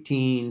at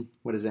 18.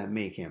 What does that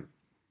make him?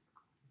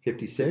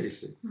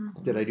 56?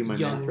 Did I do my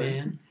Young math right?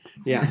 man.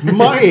 Yeah.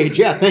 My age.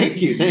 Yeah.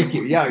 Thank you.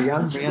 Yeah,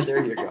 young man.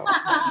 There you go.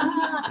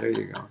 There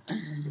you go.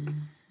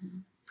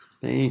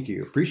 Thank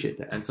you. Appreciate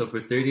that. And so for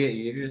 38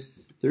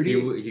 years,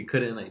 38. he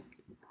couldn't like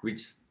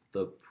reach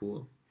the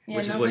pool. Yeah,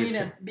 Which is what nobody he's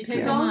to Because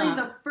pick him only up.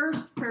 the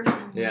first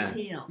person Yeah. was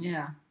healed.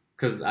 Yeah.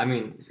 Because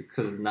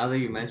now that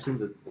you mentioned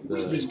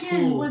Which the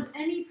again, pool. was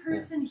any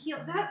person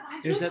healed?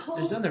 There's This a- whole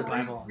there's another story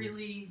Bible on this.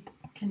 really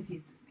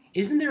confuses me.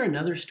 Isn't there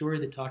another story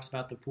that talks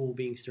about the pool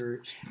being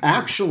stirred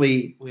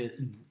Actually, with?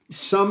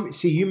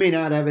 you may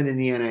not have it in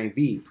the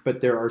NIV,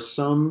 but there are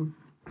some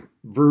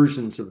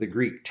versions of the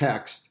Greek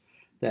text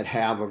that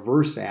have a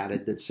verse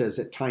added that says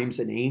at times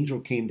an angel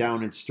came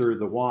down and stirred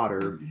the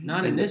water.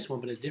 Not in this one,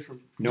 but a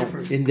different. No,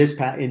 different. in this a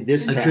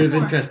text.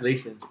 Trivian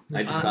translation.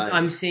 I just saw it.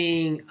 I'm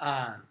saying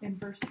In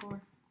verse 4.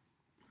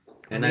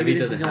 NIV maybe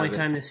this doesn't is the only have it.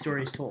 time this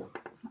story is told.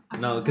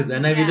 No, because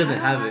NIV doesn't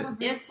have it.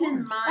 It's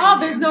in mine. Oh,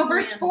 there's no in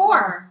verse 3 and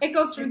 4. It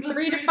goes from It goes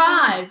 3 to straight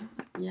 5.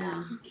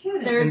 Yeah.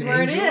 There's An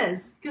where it angel?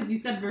 is. Because you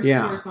said verse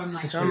Yeah. 4, so I'm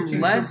like, Some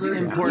searching less for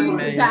verse important four.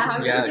 man. Is that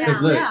how Yeah, it is?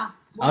 'cause look, Yeah.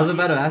 I was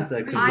about to ask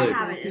that because I look,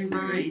 have it in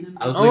mine.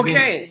 I was looking.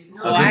 Okay,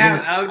 so I was I have.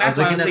 looking- I That's was why I was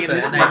looking thinking at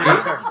this the is a NIV.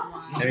 story.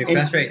 Let me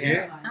press right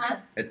here.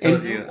 It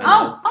tells you. Wait,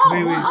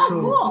 so-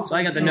 cool. So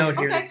I got the note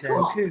here Okay, that says.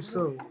 cool. Okay,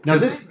 so Now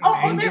this,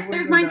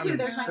 There's mine too.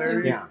 There's mine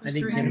too. yeah. I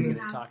think Tim's going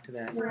to talk to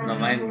that. No,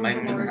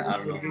 mine doesn't. I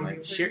don't know.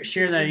 Like,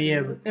 Share that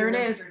idea. But There it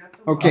is.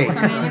 Okay. Some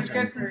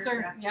manuscripts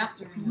insert. Yep.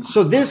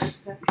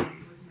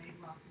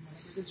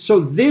 So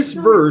this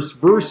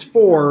verse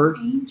 4,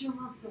 Angel of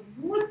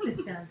the Lord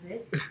that does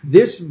it.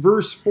 this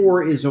verse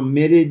 4 is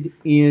omitted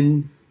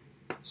in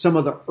some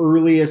of the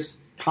earliest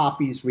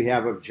copies we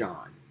have of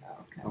John.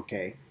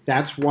 Okay.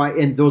 That's why,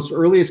 and those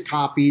earliest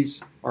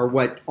copies are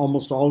what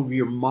almost all of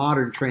your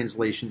modern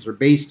translations are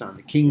based on.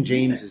 The King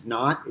James is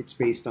not. It's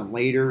based on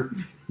later.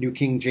 New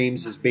King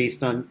James is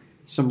based on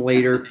some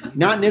later.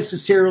 Not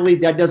necessarily,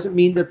 that doesn't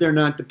mean that they're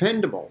not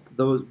dependable.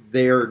 Though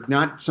they're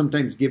not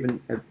sometimes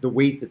given the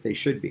weight that they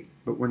should be.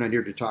 But we're not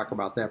here to talk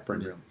about that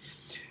primarily.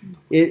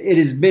 It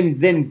has been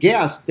then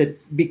guessed that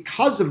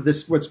because of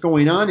this, what's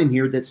going on in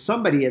here, that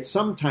somebody at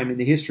some time in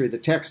the history of the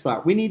text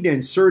thought, we need to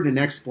insert an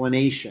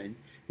explanation.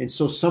 And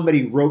so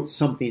somebody wrote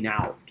something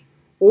out.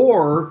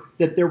 Or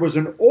that there was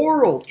an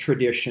oral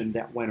tradition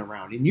that went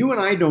around. And you and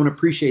I don't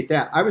appreciate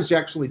that. I was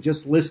actually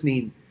just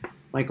listening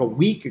like a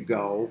week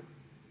ago.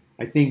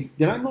 I think,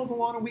 did I mow the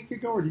lawn a week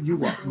ago or did you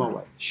mow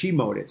it? She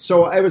mowed it.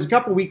 So it was a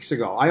couple weeks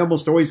ago. I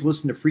almost always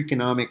listen to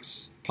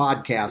Freakonomics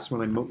podcasts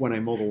when I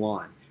mow the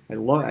lawn.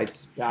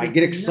 I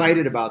get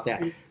excited about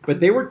that.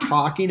 But they were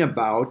talking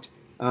about,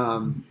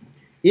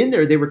 in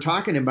there, they were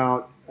talking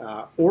about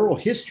oral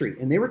history.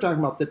 And they were talking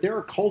about that there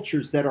are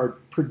cultures that are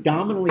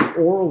predominantly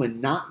oral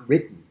and not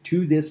written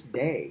to this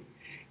day.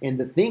 And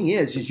the thing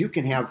is you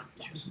can have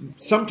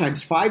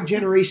sometimes 5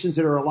 generations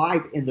that are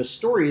alive, and the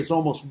story is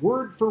almost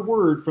word for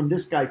word from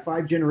this guy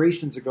 5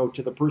 generations ago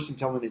to the person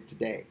telling it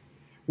today,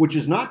 which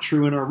is not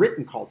true in our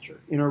written culture.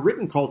 In our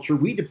written culture,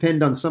 we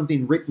depend on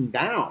something written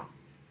down.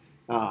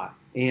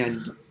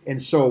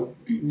 And so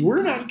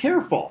we're not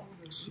careful.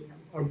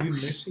 are we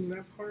missing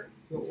that part?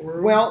 The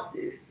oral?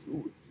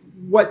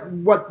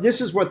 Well, this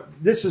is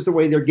the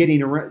way they're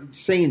getting around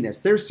saying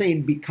this. They're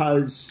saying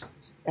because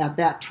at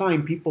that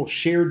time people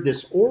shared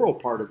this oral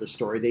part of the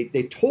story.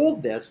 They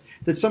told this,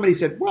 that somebody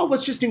said, well,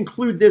 let's just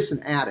include this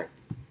and add it.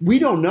 We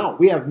don't know.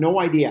 We have no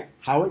idea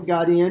how it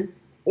got in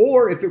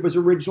or if it was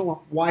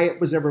original, why it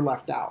was ever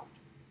left out.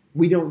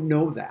 We don't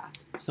know that.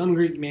 Some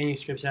Greek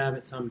manuscripts have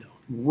it, some don't.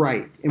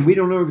 Right. And we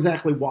don't know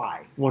exactly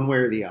why, one way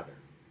or the other.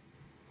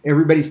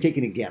 Everybody's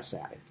taking a guess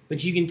at it.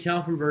 But you can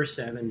tell from verse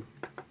 7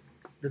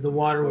 that the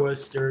water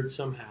was stirred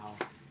somehow.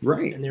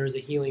 Right. And there was a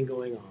healing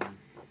going on.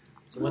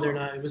 So whether or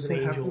not it was an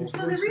angel.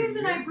 So the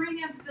reason I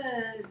bring up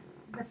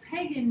the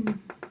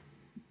pagan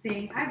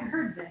thing, I've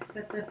heard this,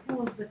 that the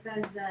pool of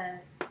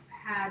Bethesda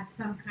had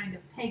some kind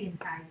of pagan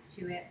ties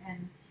to it,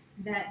 and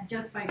that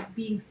just by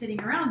being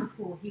sitting around the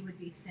pool, he would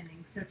be sinning.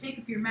 So take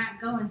up your mat,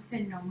 go and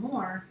sin no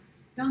more.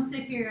 Don't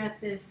sit here at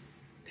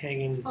this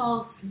Pagan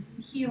false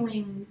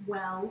healing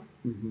well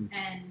Mm-hmm.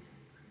 and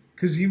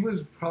Because he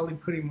was probably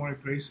putting more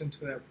grace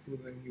into that pool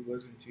than he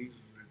was in Jesus,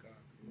 our God.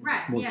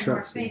 right, More he had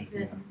trust, more faith yeah.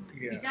 than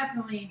he Yeah.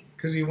 definitely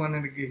Because he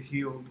wanted to get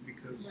healed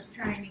because was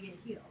trying to get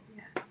healed.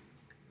 Yeah,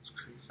 it's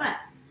crazy. but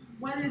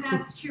whether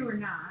that's true or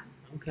not,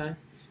 Okay.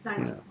 it's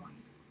besides Yeah. the point.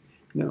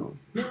 No.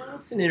 No,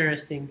 it's an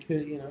interesting,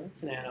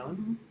 it's an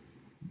add-on.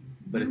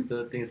 But it's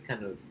still, I think it's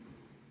kind of.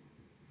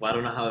 Well, I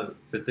don't know how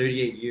for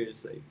 38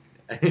 years, like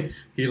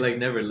he like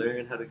never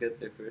learned how to get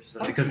there first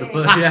because Okay.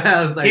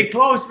 I was like, Get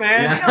close,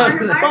 man. Yeah. I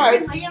know,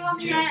 Right. I'm laying on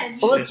the Yeah.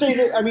 edge. Well, let's say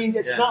that, I mean,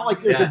 it's Yeah. not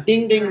like there's Yeah. a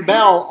ding ding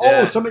bell. Oh,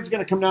 Yeah. somebody's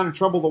going to come down and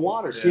trouble the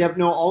water. So you Yeah. have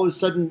all of a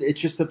sudden, it's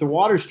just that the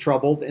water's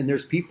troubled and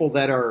there's people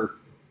that are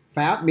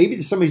fat.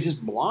 Maybe somebody's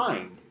just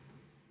blind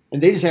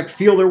and they just have to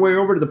feel their way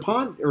over to the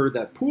pond or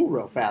the pool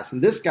real fast.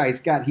 And this guy's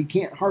he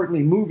can't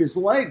hardly move his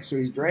legs. So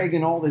he's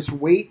dragging all this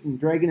weight and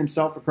dragging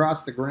himself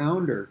across the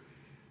ground or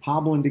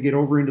hobbling to get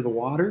over into the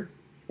water.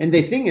 And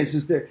the thing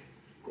is that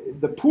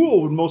the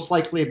pool would most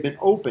likely have been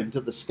open to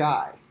the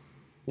sky.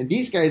 And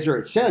these guys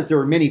it says there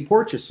were many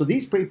porches. So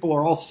these people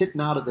are all sitting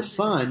out of the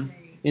sun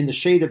in the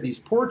shade of these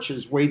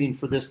porches waiting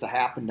for this to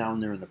happen down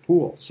there in the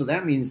pool. So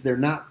that means they're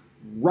not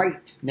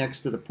right next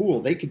to the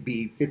pool. They could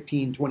be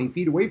 15, 20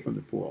 feet away from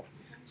the pool,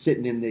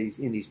 sitting in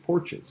these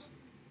porches.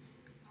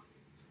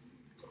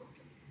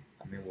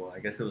 I mean, well, I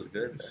guess it was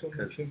good So much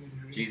because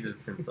human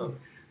Jesus himself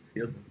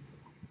healed them.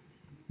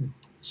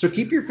 So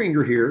keep your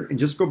finger here and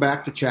just go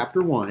back to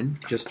chapter 1,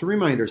 just to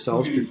remind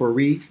ourselves before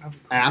we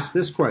ask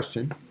this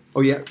question.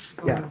 Oh, yeah.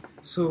 Yeah.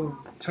 So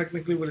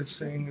technically, what it's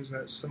saying is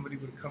that somebody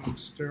would come and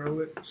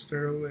stir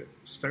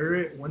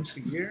it once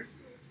a year,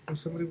 and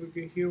somebody would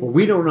get healed. Well,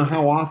 we don't know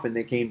how often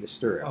they came to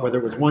stir it, whether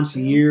it was once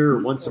a year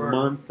or once a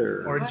month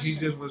Or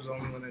Jesus was the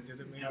only one that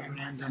did it. Maybe.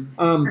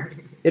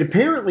 It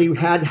apparently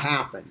had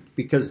happened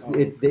because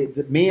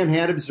the man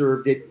had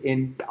observed it,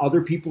 and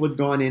other people had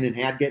gone in and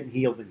had gotten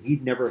healed, and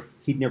he'd never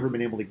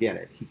been able to get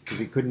it because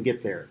he couldn't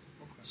get there.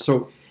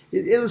 So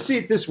let's see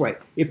it this way: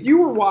 if you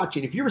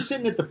were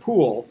sitting at the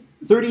pool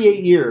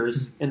 38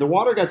 years, and the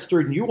water got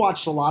stirred, and you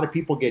watched a lot of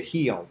people get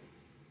healed,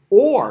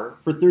 or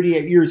for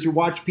 38 years you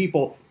watched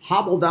people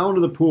hobble down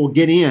to the pool,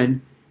 get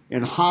in,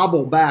 and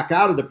hobble back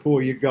out of the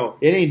pool, you'd go,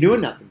 it ain't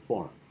doing nothing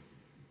for them.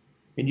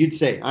 And you'd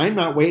say, I'm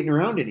not waiting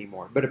around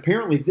anymore. But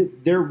apparently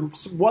there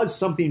was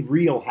something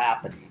real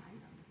happening.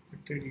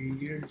 For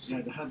 38 years.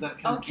 Yeah, to have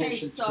that kind of Okay,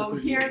 patience for so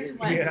 30 here's years.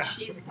 what Yeah.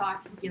 she's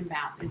talking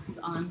about. This is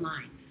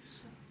online.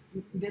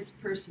 This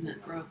person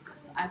that wrote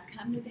this. I've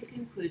come to the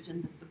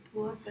conclusion that the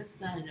pool of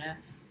Bethesda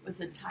was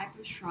a type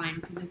of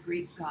shrine for the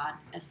Greek god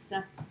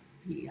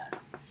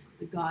Asclepius,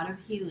 the god of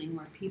healing,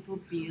 where people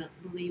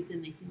believed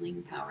in the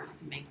healing powers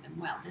to make them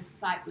well. This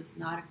site was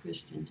not a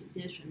Christian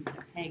tradition, but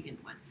a pagan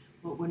one.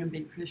 What would have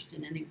been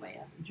Christian anyway,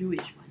 a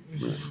Jewish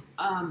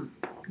one.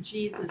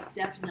 Jesus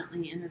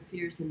definitely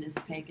interferes in this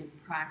pagan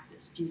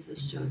practice.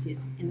 Jesus shows he's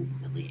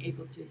instantly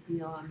able to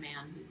heal a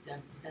man who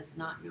does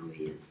not know who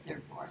he is,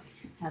 therefore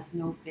has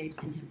no faith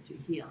in him to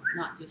heal.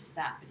 Not just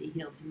that, but he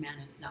heals a man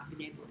who's not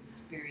been able to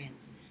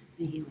experience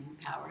the healing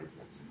powers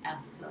of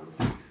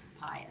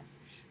Asclepius.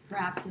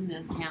 Perhaps in the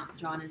account,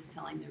 John is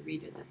telling the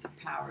reader that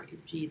the power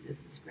of Jesus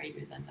is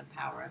greater than the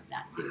power of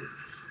that dude.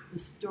 The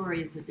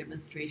story is a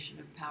demonstration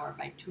of power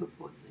by two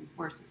opposing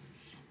forces.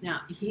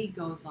 Now, he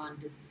goes on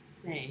to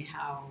say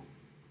how,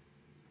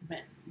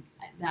 but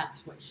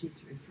that's what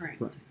she's referring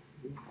to.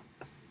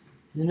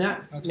 And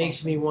that That's makes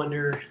awesome. me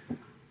wonder.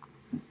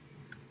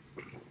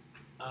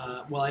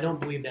 Well, I don't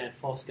believe that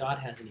false god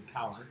has any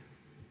power,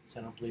 so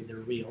I don't believe they're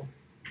real.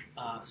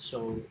 But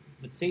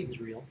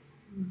Satan's real.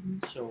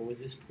 Mm-hmm. So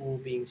was this pool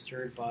being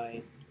stirred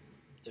by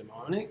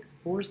demonic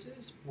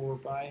forces or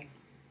by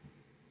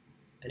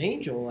an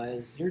angel,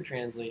 as your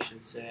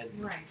translation said?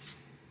 Right.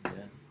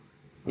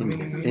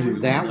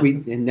 And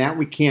that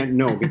we can't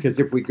know, because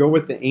if we go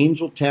with the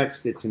angel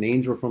text, it's an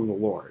angel from the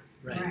Lord.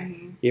 Right.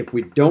 If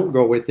we don't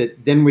go with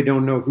it, then we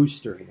don't know who's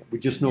stirring it. We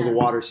just know the Yeah.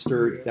 water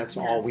stirred. Yeah. That's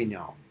all we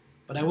know.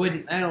 But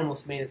that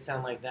almost made it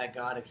sound like that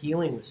god of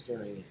healing was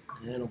stirring it,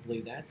 and I don't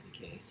believe that's the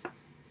case.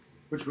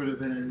 which would have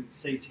been a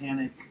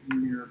satanic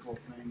miracle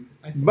thing.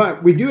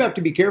 But we do have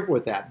to be careful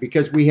with that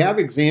because we have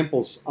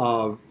examples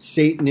of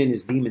Satan and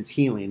his demons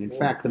healing. In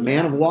fact, the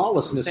man of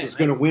lawlessness is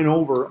going to win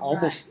over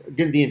almost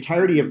the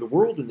entirety of the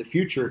world in the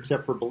future,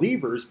 except for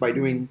believers, by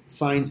doing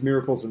signs,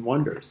 miracles, and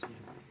wonders,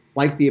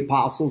 like the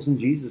apostles and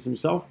Jesus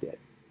himself did.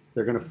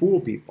 They're going to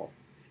fool people.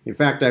 In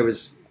fact, I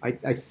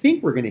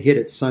think we're going to hit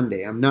it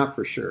Sunday. I'm not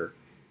for sure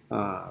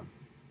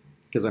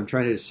because I'm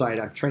trying to decide.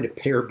 I'm trying to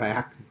pare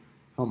back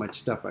how much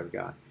stuff I've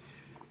got.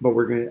 But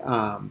we're going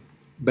to.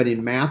 But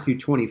in Matthew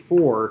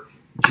 24,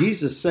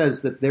 Jesus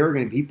says that there are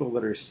going to be people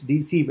that are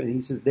deceiving.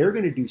 He says they're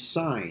going to do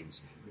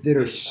signs that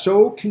are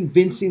so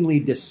convincingly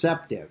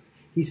deceptive.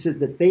 He says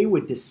that they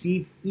would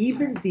deceive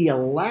even the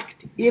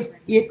elect if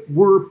it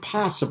were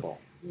possible.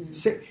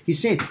 He's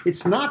saying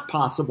it's not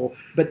possible,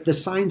 but the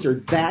signs are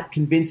that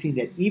convincing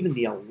that even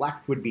the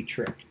elect would be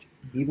tricked.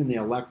 Even the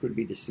elect would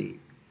be deceived.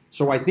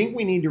 So I think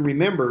we need to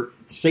remember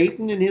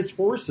Satan and his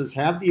forces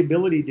have the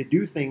ability to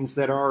do things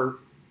that are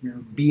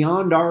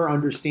beyond our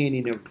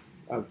understanding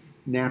of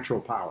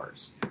natural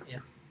powers. Yeah.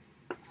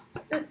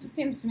 That just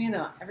seems to me,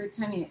 though, every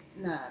time in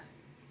the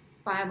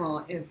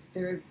Bible, if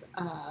there's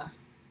a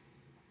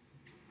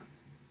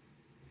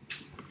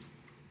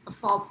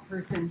false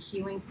person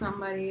healing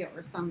somebody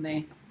or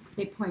something,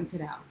 they point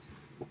it out.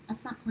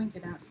 That's not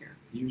pointed out here.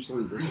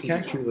 Usually this is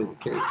actually the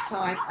case.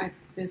 So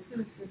this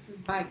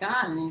is by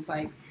God, and he's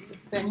like,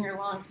 you've been here a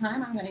long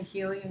time, I'm going to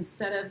heal you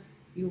instead of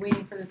you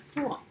waiting for this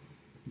pool.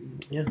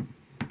 Yeah.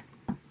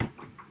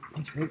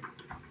 That's right.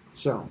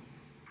 So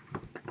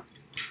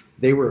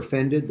they were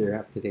offended. They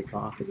have to take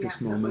off at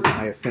this moment.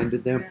 I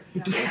offended them.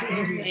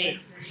 Hey.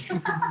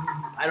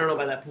 I don't know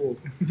about that pool.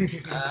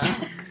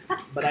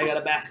 But I got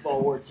a basketball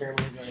award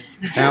ceremony going.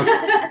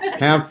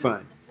 Have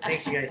fun.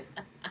 Thanks, you guys.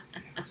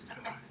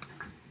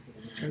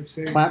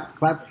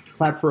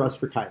 Clap for us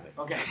for Kylie.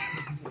 Okay.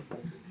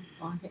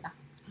 Oh, yeah.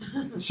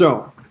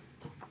 So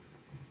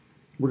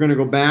we're going to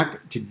go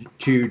back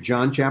to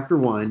John chapter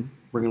 1.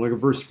 We're going to look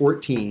at verse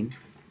 14.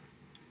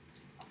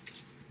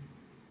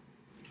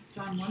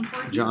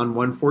 John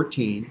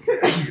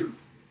 1:14.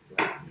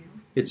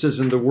 It says,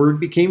 "And the Word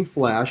became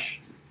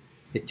flesh,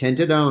 it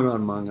tented out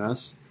among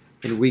us,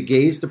 and we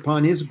gazed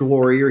upon his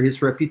glory," or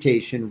his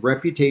reputation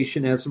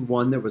as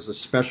one that was a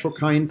special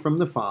kind from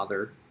the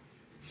Father,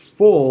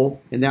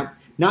 full, and that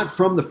not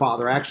from the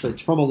Father, actually,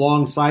 it's from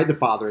alongside the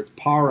Father. It's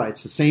para.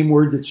 It's the same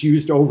word that's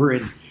used over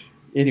in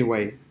John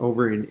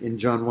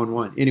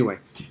 1:1. Anyway,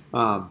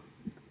 John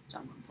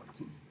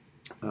 1:14.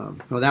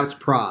 no, that was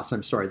pros.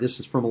 I'm sorry. This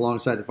is from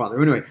alongside the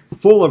Father. Anyway,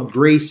 full of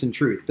grace and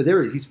truth. But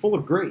he's full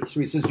of grace. So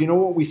he says, you know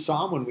what we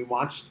saw when we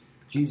watched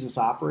Jesus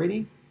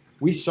operating?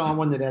 We saw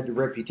one that had the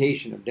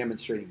reputation of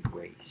demonstrating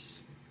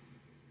grace.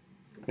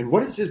 And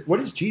what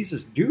does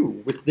Jesus do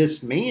with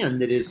this man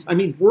that is, I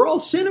mean, we're all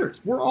sinners.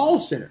 We're all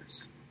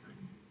sinners.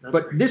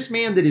 But this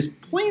man that is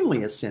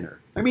plainly a sinner.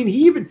 I mean,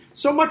 he even,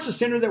 so much a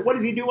sinner that what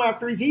does he do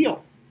after he's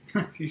healed?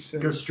 He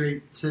says, Go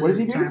straight to What does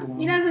he do? tattling.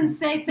 He doesn't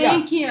say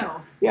thank you.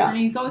 Yeah. And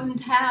he goes and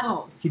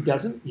tattles. He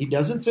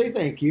doesn't say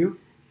thank you.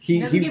 He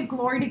doesn't give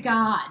glory to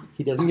God.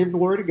 He doesn't give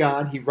glory to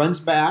God. He runs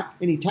back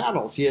and he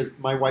tattles.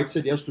 My wife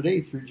said yesterday,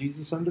 he threw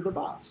Jesus under the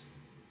bus.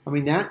 I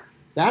mean,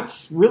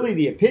 that's really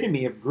the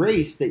epitome of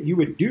grace, that you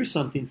would do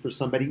something for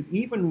somebody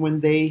even when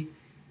they...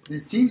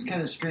 It seems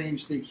kind of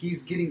strange that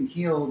he's getting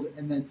healed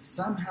and then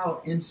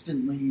somehow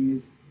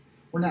instantly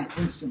not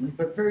instantly,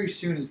 but very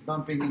soon is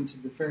bumping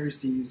into the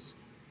Pharisees.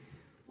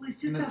 Well,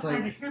 it's just And it's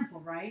outside like- the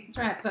temple, right? That's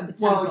right, it's at the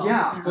temple. Well,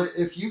 yeah, but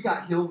if you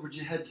got healed, would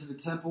you head to the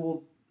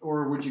temple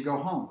or would you go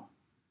home?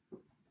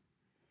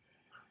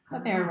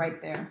 But they're right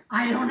there.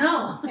 I don't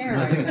know. They're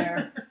right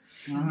there.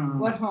 I don't know.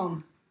 What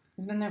home?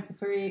 He's been there for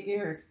 38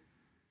 years.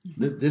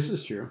 This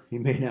is true. He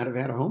may not have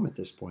had a home at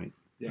this point.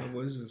 Yeah. That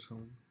was his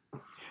home.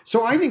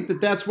 So I think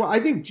that's what, I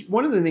think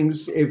one of the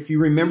things, if you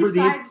remember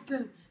Besides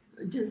the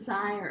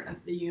desire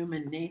of the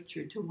human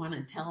nature to want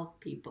to tell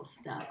people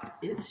stuff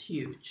is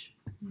huge.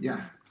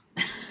 Yeah.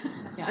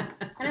 Yeah.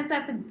 And it's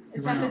at the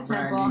Wow, temple,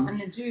 bragging.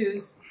 and the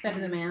Jews said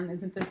to the man,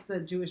 isn't this the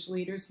Jewish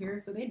leaders here?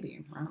 So they'd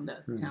be around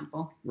the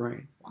temple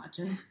Right.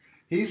 watching.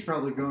 He's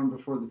probably going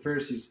before the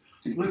Pharisees.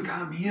 Look,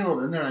 I'm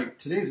healed. And they're like,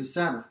 today's the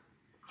Sabbath.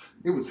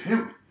 It was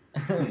him.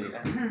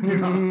 You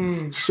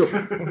know?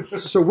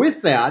 So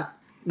with that,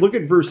 look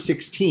at verse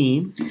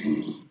 16.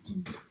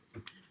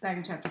 Back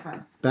in chapter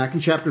 5. Back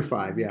in chapter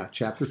 5, yeah.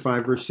 Chapter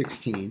 5, verse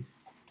 16.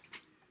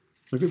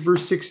 Look at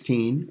verse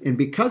 16. And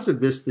because of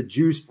this, the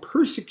Jews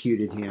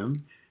persecuted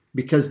him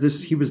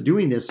because he was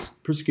doing this,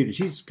 persecuted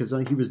Jesus because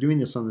he was doing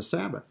this on the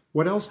Sabbath.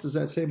 What else does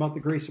that say about the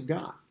grace of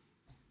God?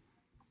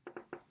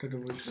 That it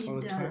works He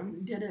all the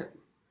time. did it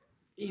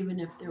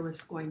even if there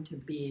was going to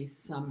be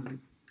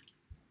some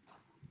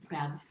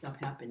bad stuff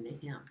happen to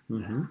him.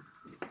 Mm-hmm.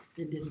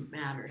 It didn't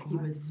matter. He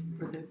was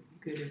for the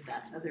good of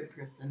that other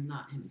person,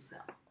 not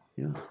himself.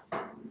 Yeah.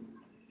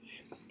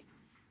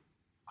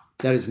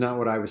 That is not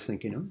what I was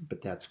thinking of,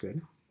 but that's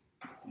good.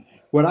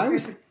 What I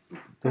was...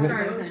 Go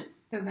ahead.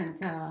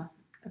 Doesn't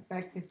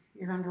affect if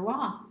you're under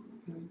law.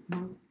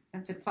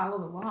 have to follow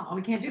the law.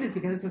 We can't do this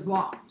because this is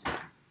law.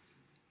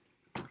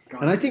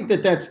 And I think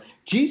that's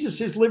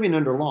Jesus is living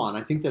under law, and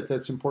I think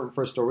that's important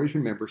for us to always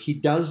remember. He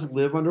does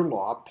live under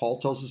law. Paul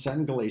tells us that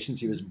in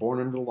Galatians. He was born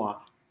under the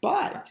law.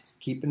 But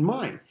keep in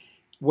mind,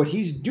 what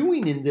he's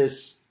doing in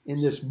this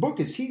book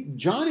is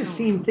John is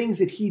seeing things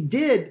that he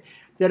did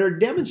that are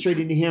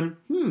demonstrating to him,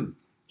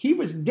 he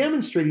was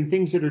demonstrating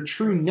things that are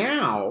true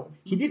now.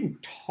 He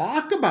didn't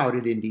talk about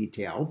it in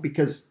detail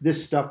because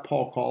this stuff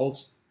Paul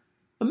calls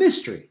a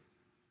mystery.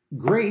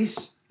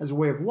 Grace as a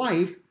way of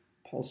life,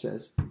 Paul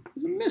says,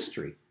 is a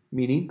mystery,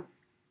 meaning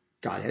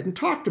God hadn't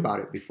talked about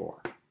it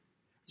before.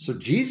 So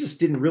Jesus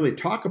didn't really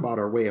talk about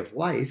our way of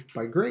life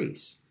by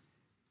grace,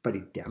 but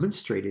he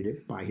demonstrated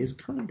it by his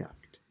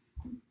conduct.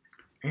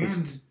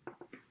 And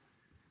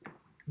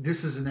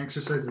this is an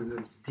exercise of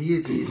his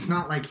deity. It's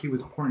not like he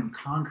was pouring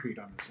concrete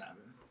on the Sabbath.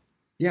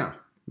 Yeah,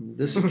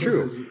 this is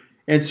true.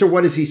 And so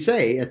what does he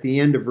say at the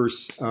end of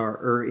verse,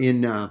 or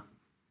in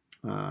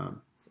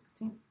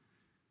 16.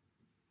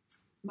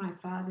 My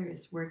Father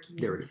is working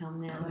There it is. until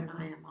now, and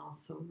I am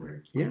also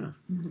working. Yeah.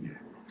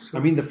 So,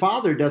 I mean, the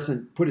Father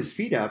doesn't put his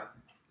feet up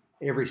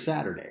every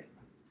Saturday.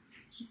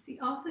 Is he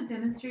also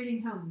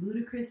demonstrating how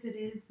ludicrous it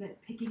is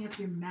that picking up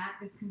your mat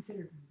is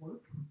considered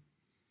work?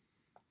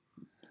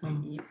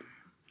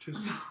 just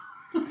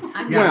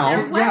I mean, Well,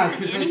 there yeah,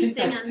 wasn't 'cause I think anything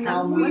that's on the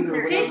Talmud or was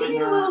there whatever. any- Taking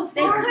it a little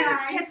They far, couldn't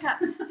guys. pick up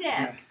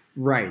sticks.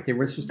 Right. They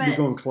weren't supposed to be But-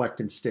 going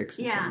collecting sticks.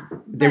 And Yeah,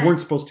 stuff. They but- weren't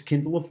supposed to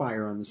kindle a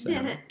fire on the Did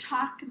Sabbath. it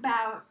talk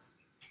about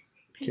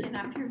picking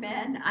up your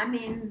bed? I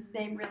mean,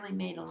 they really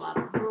made a lot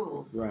of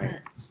rules.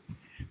 Right.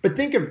 But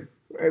think of,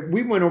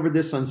 we went over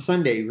this on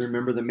Sunday.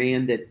 Remember the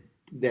man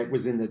that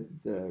was in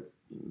the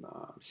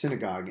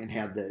synagogue and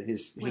had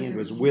his hand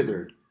was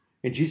withered,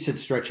 and Jesus said,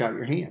 "Stretch out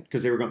your hand,"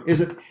 because they were going,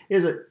 Is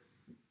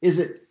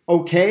it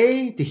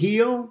okay to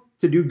heal,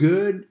 to do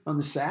good on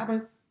the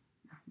Sabbath?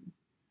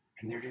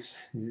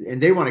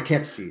 And they want to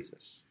catch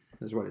Jesus.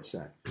 That's what it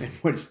said. And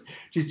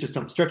Jesus just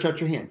told him, stretch out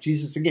your hand.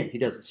 Jesus, again, he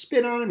doesn't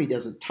spit on him. He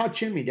doesn't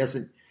touch him. He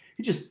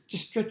just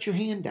stretch your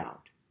hand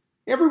out.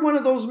 Every one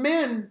of those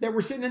men that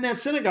were sitting in that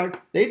synagogue,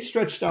 they'd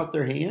stretched out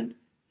their hand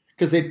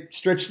because they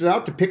stretched it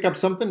out to pick up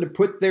something to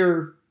put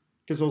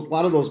because a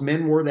lot of those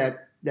men wore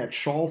that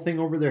shawl thing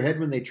over their head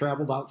when they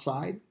traveled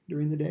outside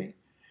during the day.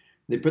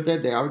 They put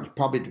that down,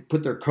 probably to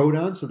put their coat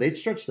on, so they'd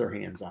stretch their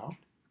hands out.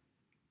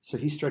 So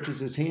he stretches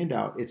his hand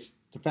out.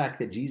 It's the fact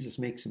that Jesus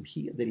makes him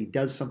heal, that he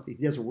does something,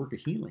 he does a work of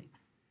healing.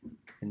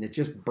 And it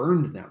just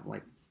burned them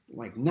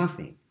like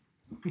nothing.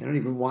 They don't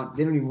even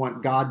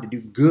want God to do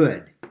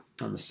good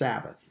on the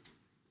Sabbath.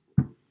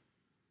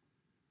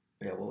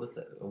 Yeah, what was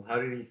that?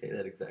 How did he say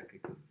that exactly?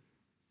 Because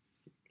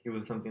he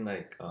was something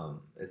like,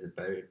 is it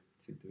better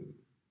to do...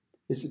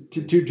 Is it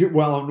to do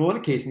well? On one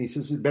occasion, he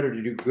says it's better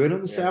to do good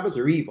on the Sabbath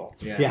or evil.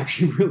 Yeah. He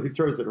actually really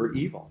throws it or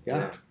evil.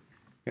 Yeah.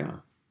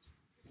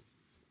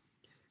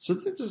 So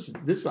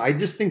this I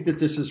just think that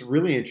this is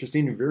really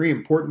interesting and very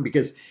important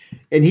because,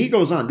 and he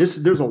goes on.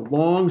 There's a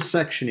long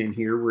section in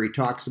here where he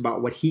talks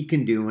about what he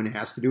can do, and it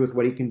has to do with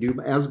what he can do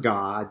as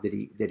God, that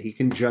he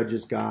can judge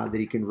as God, that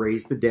he can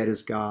raise the dead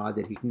as God,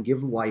 that he can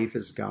give life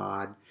as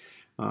God.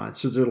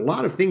 So there's a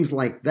lot of things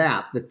like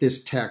that this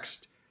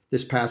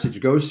passage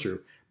goes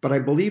through. But I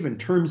believe in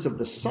terms of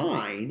the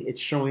sign, it's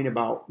showing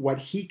about what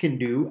he can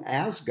do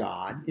as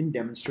God in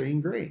demonstrating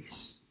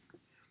grace.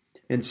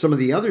 And some of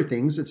the other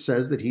things it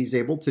says that he's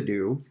able to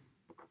do.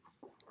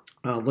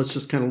 Let's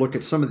just kind of look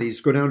at some of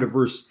these. Go down to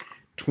verse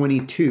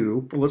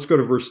 22. Let's go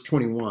to verse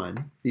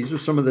 21. These are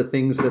some of the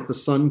things that the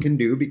Son can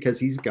do because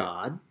he's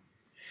God.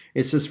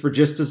 It says, "For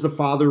just as the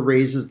Father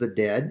raises the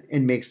dead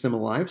and makes them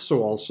alive,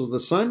 so also the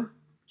Son,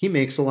 he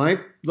makes alive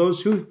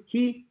those who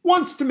he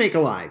wants to make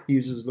alive." He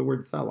uses the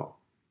word thelo.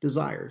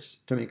 Desires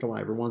to make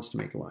alive or wants to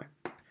make alive.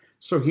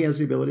 So he has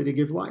the ability to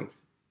give life.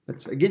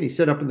 Again, he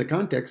set up in the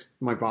context,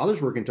 my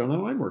Father's working until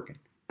now I'm working.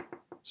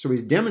 So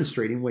he's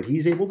demonstrating what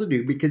he's able to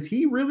do because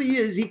he really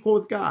is equal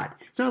with God.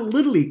 He's not a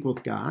little equal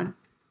with God.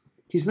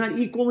 He's not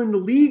equal in the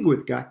league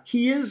with God.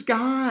 He is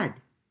God.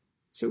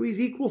 So he's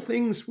equal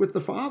things with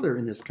the Father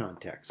in this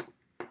context.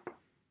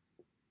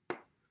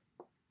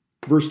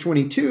 Verse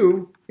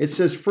 22, it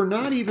says, "For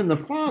not even the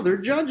Father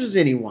judges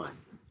anyone,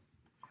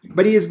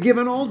 but he has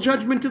given all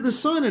judgment to the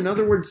Son." In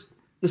other words,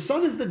 the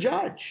Son is the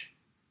judge.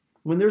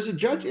 When there's a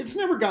judge, it's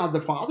never God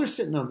the Father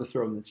sitting on the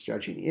throne that's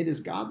judging. It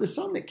is God the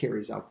Son that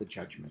carries out the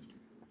judgment.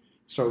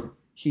 So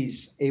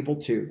he's able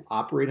to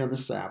operate on the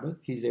Sabbath.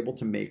 He's able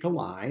to make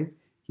alive.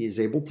 He is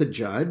able to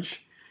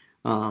judge.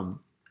 In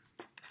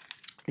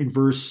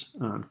verse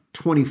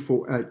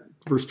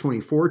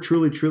 24,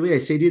 "Truly, truly, I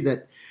say to you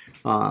that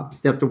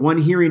the one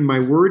hearing my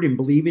word and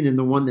believing in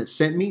the one that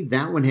sent me,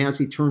 that one has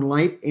eternal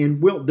life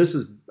and will." This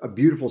is a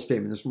beautiful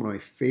statement. This is one of my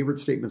favorite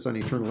statements on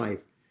eternal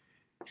life.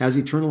 Has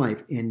eternal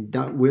life and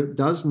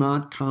does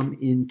not come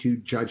into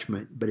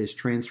judgment, but is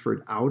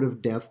transferred out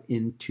of death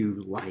into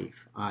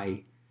life.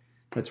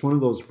 That's one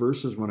of those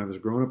verses when I was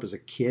growing up as a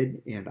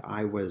kid, and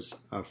I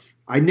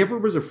never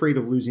was afraid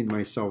of losing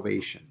my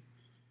salvation,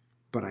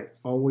 but I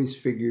always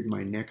figured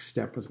my next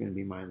step was going to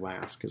be my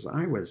last because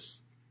I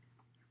was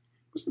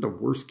wasn't the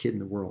worst kid in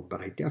the world,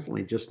 but I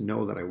definitely just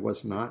know that I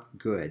was not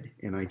good.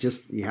 And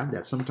you have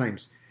that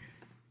sometimes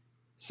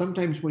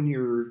when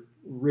you're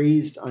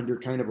raised under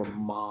kind of a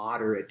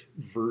moderate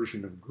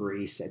version of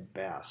grace at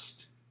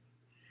best.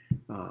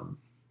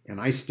 And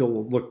I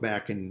still look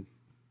back and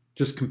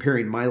just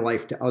comparing my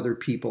life to other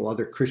people,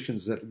 other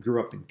Christians that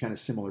grew up in kind of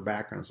similar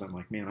backgrounds. I'm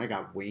like, man, I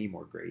got way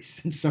more grace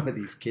than some of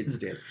these kids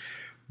did.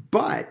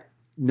 But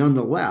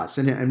nonetheless,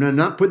 and I'm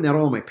not putting that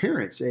all on my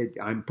parents.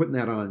 I'm putting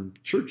that on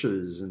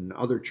churches and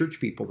other church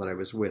people that I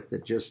was with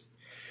that just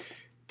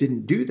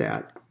didn't do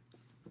that.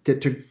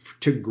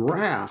 To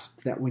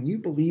grasp that when you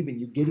believe and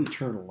you get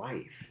eternal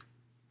life,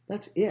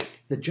 that's it.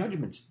 The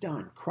judgment's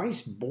done.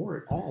 Christ bore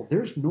it all.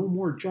 There's no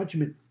more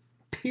judgment,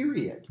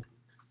 period.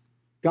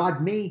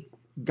 God may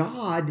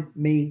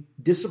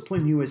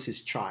discipline you as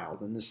his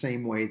child in the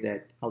same way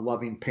that a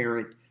loving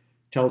parent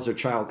tells their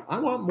child, I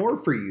want more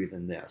for you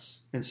than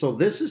this. And so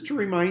this is to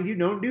remind you,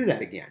 don't do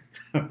that again.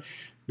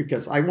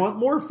 Because I want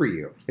more for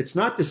you. It's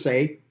not to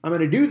say, I'm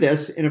going to do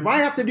this, and if I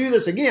have to do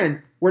this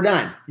again, we're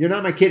done. You're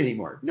not my kid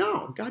anymore.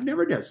 No, God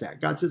never does that.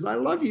 God says, I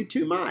love you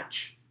too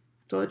much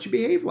to let you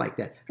behave like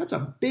that. That's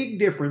a big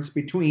difference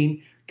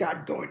between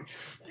God going,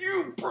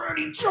 you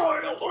bratty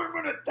child,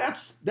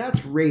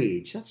 that's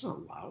rage. That's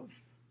not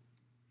love.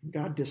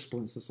 God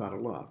disciplines us out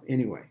of love.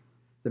 Anyway,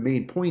 the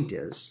main point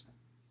is,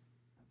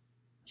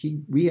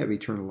 we have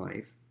eternal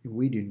life, and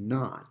we do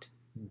not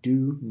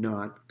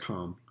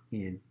come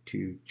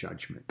into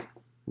judgment.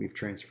 We've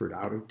transferred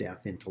out of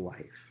death into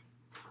life.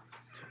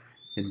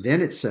 And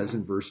then it says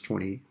in verse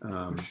 20,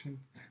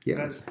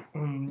 yes.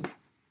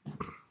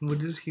 What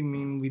does he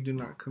mean we do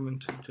not come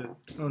into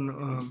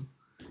judgment?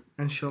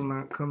 And shall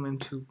not come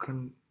into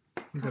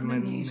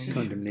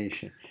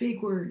condemnation.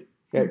 Big word.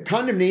 Yeah,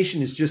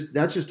 condemnation is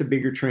just a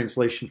bigger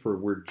translation for a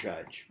word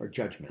judge or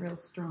judgment. Real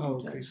strong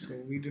okay, judgment. so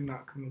we do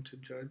not come into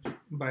judge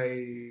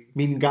by...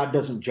 Meaning God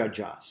doesn't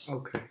judge us.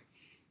 Okay.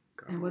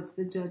 And what's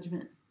the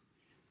judgment?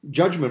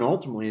 Judgment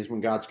ultimately is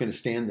when God's going to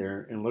stand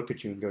there and look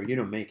at you and go, you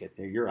don't make it.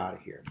 You're out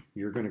of here.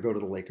 You're going to go to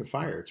the lake of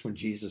fire. It's when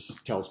Jesus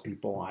tells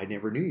people, I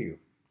never knew you.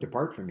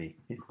 Depart from me.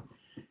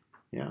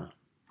 Yeah.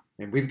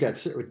 And we've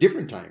got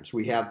different times.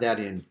 We have that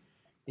in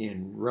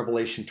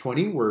Revelation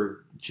 20 where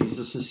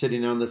Jesus is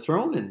sitting on the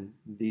throne and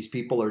these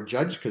people are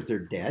judged because they're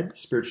dead,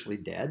 spiritually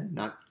dead.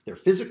 Not they're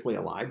physically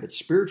alive, but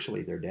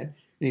spiritually they're dead.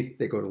 And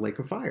they go to the lake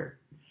of fire.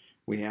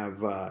 We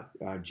have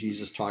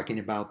Jesus talking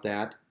about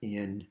that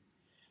in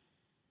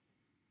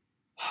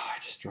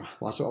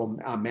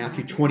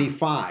Matthew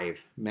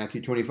 25.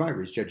 Matthew 25,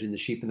 where he's judging the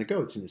sheep and the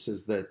goats, and it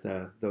says that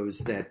those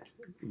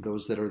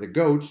that are the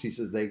goats, he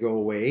says they go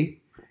away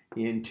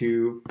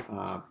into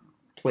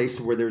place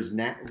where there's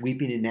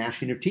weeping and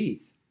gnashing of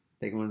teeth.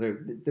 They go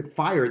into the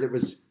fire that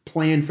was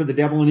planned for the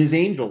devil and his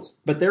angels,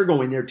 but they're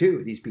going there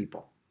too. These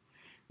people.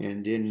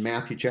 And in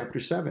Matthew chapter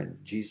 7,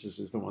 Jesus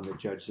is the one that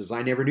judges.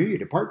 I never knew you.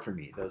 Depart from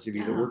me, those of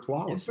you that work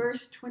lawlessness.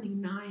 Verse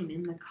 29,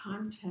 in the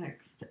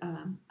context,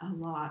 a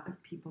lot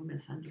of people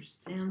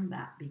misunderstand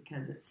that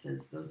because it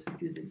says those who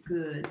do the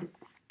good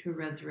to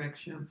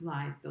resurrection of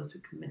life, those who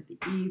commit the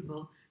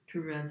evil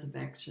to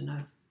resurrection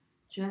of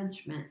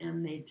judgment,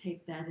 and they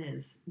take that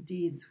as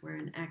deeds, where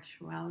in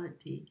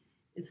actuality,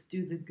 it's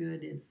do the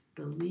good is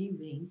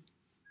believing.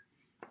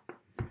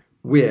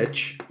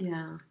 Which...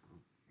 Yeah.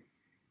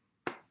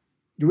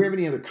 Do we have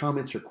any other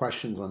comments or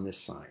questions on this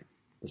sign?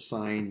 The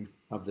sign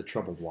of the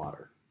troubled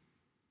water.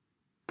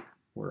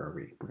 Where are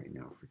we right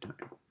now for time?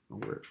 Oh,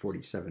 we're at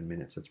 47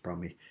 minutes. That's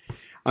probably...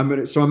 I'm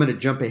gonna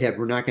jump ahead.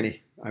 We're not gonna...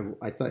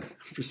 I thought,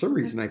 for some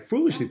reason, I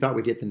foolishly thought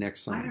we'd hit the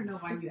next sign. I don't know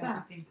why you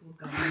don't think we'll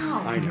go.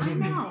 I know. I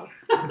know.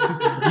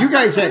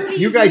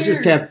 You guys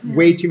just have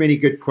way too many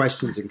good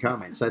questions and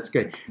comments. That's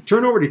good.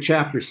 Turn over to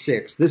chapter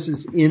 6. This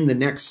is in the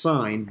next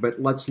sign, but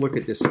let's look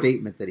at this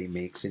statement that he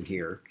makes in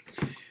here.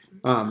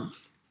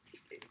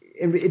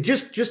 And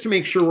just to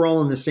make sure we're all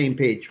on the same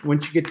page,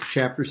 once you get to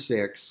chapter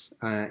 6,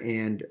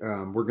 and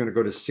we're going to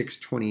go to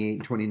 6:28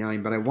 and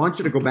 29, but I want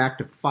you to go back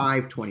to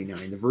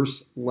 5:29, the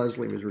verse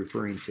Leslie was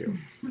referring to.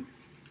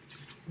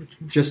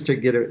 Just to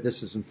get it,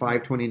 this is in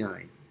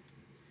 5:29.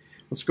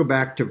 Let's go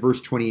back to verse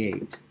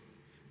 28.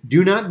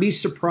 Do not be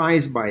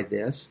surprised by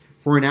this,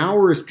 for an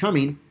hour is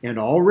coming, and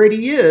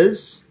already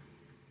is,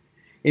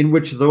 in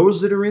which those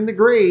that are in the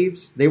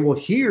graves, they will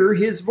hear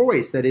his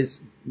voice, that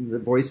is, the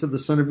voice of the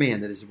Son of Man,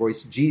 that is the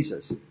voice of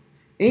Jesus.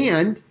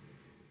 And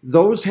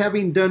those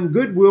having done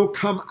good will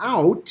come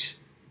out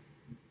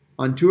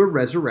unto a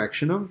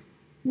resurrection of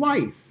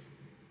life.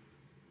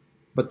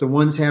 But the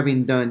ones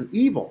having done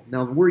evil,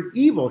 now the word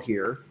evil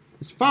here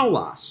is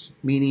phaulos,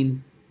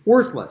 meaning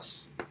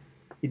worthless.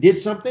 You did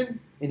something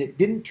and it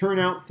didn't turn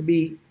out to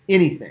be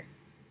anything.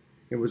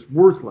 It was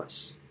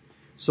worthless.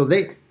 So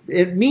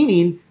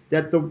meaning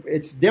that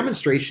it's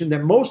demonstration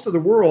that most of the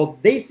world,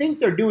 they think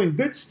they're doing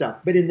good stuff,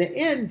 but in the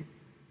end,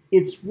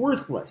 it's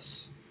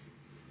worthless.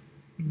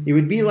 It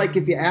would be like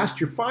if you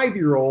asked your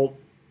 5-year-old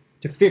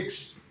to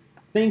fix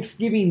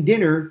Thanksgiving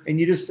dinner and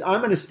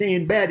I'm going to stay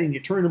in bed, and you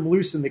turn them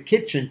loose in the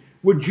kitchen,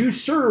 would you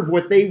serve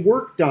what they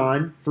worked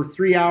on for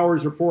 3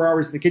 hours or 4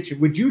 hours in the kitchen?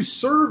 Would you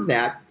serve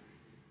that?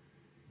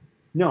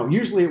 No,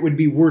 usually it would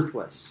be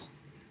worthless.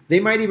 They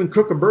might even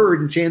cook a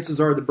bird, and chances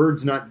are the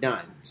bird's not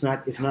done. It's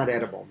not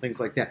edible, things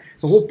like that.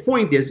 The whole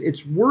point is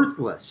it's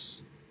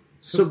worthless.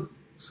 So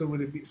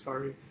would it be,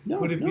 sorry, No,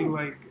 would it be no.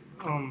 like,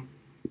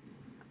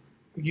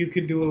 you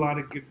could do a lot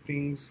of good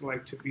things,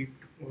 like to be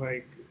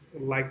like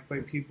liked by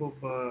people,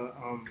 but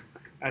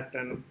at the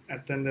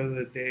end of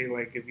the day,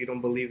 like if you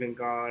don't believe in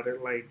God, or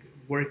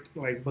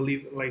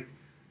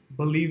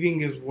believing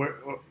His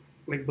work,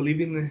 like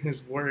believing in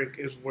His work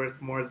is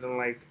worth more than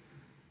like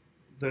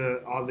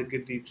all the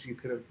good deeds you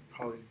could have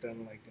probably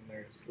done, like in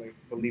earth, like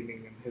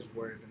believing in His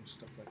word and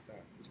stuff like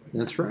that. It's like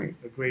That's right.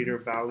 a greater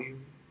value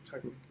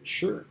type of.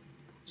 Sure.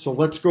 So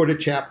let's go to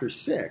chapter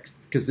 6,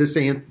 because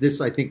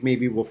this I think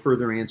maybe will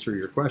further answer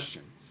your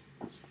question.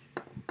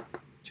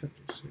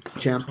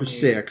 Chapter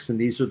 6, and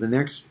these are the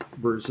next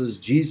verses.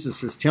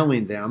 Jesus is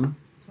telling them,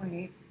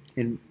 28.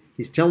 and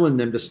He's telling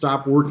them to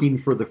stop working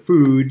for the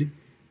food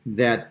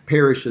that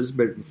perishes,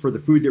 but for the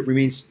food that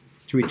remains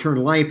to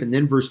eternal life. And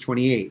then verse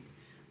 28.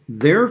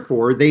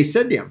 Therefore, they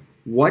said to Him,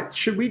 what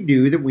should we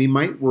do that we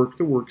might work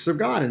the works of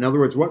God? In other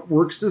words, what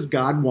works does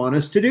God want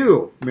us to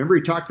do? Remember,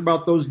 He talked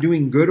about those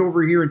doing good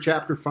over here in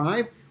chapter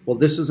 5? Well,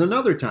 this is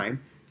another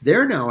time.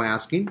 They're now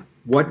asking,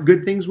 what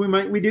good things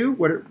we do?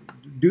 What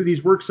do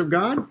these works of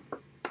God?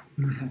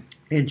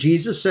 And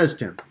Jesus says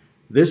to him,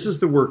 this is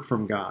the work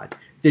from God,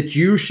 that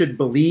you should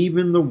believe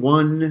in the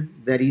one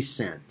that He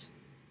sent.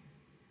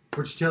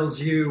 Which tells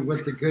you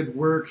what the good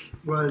work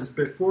was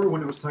before,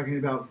 when it was talking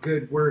about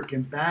good work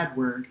and bad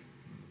work.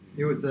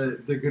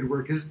 The good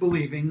work is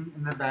believing,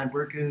 and the bad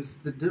work is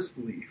the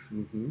disbelief.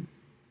 Mm-hmm.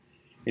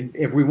 And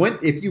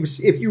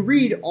if you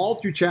read all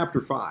through chapter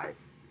 5,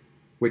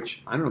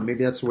 which I don't know,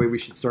 maybe that's the way we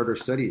should start our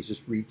studies,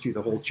 just read through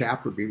the whole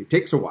chapter. It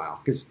takes a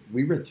while, because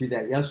we read through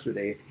that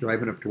yesterday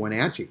driving up to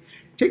Wenatchee.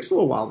 It takes a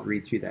little while to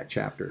read through that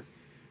chapter.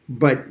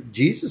 But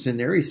Jesus in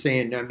there, He's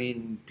saying, I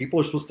mean, people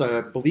are supposed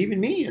to believe in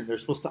Me, and they're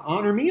supposed to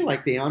honor Me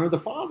like they honor the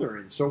Father,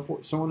 and so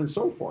forth, so on and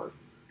so forth.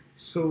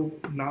 So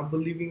not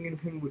believing in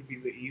Him would be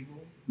the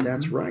evil?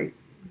 That's right.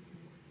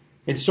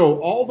 And so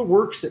all the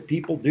works that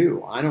people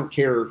do, I don't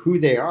care who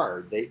they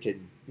are, they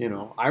can,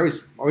 I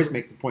always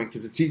make the point,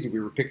 because it's easy, we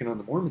were picking on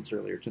the Mormons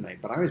earlier tonight,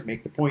 but I always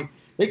make the point,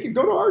 they could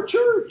go to our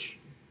church.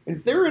 And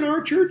if they're in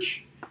our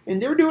church and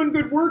they're doing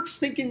good works,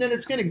 thinking that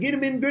it's going to get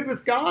them in good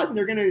with God and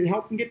they're going to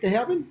help them get to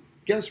heaven,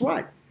 guess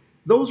what?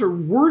 Those are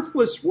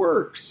worthless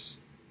works.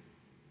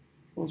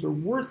 Those are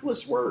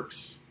worthless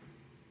works.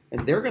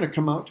 And they're going to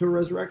come out to a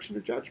resurrection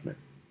of judgment.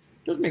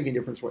 It doesn't make any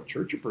difference what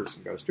church a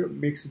person goes to. It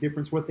makes a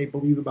difference what they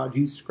believe about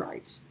Jesus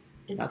Christ.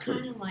 It's That's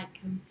kind of like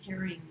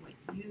comparing what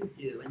you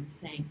do and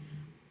saying,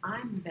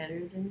 I'm better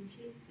than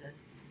Jesus.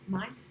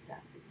 My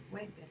stuff is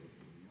way better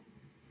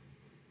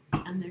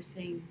than yours. And they're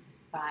saying,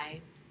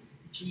 by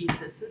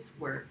Jesus'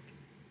 work,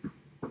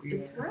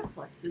 it's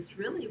worthless, is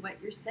really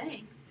what you're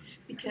saying.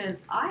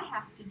 Because I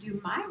have to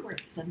do my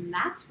works, and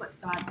that's what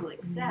God will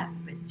accept.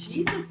 But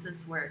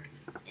Jesus' work,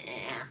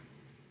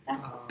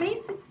 that's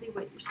basically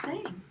what you're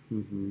saying.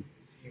 Mm-hmm.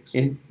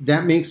 And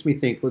that makes me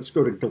think, let's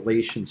go to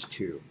Galatians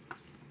 2.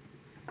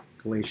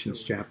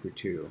 Galatians chapter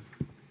 2.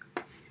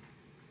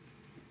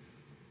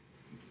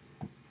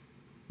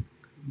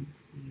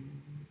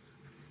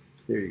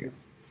 There you go.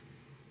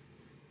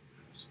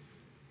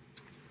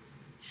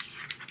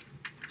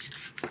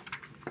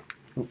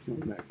 Oh, no,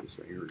 back this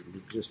way.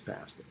 We just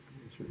passed it.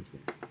 It's right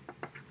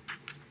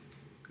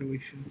there.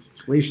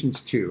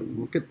 Galatians 2.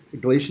 Look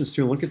at Galatians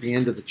 2 and look at the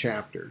end of the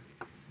chapter.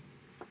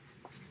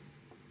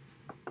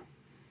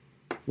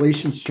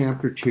 Galatians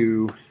chapter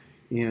 2,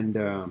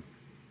 and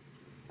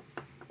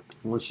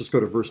let's just go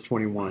to verse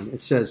 21.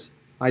 It says,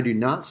 I do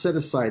not set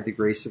aside the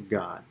grace of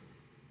God.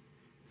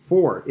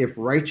 For if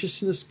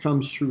righteousness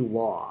comes through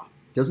law,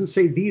 it doesn't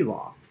say the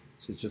law,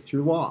 it says just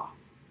through law.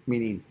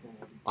 Meaning,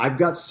 I've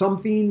got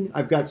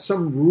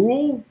some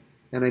rule,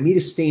 and I meet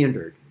a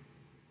standard.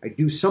 I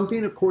do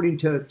something according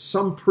to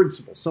some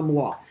principle, some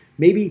law.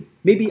 Maybe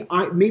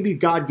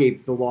God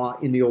gave the law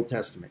in the Old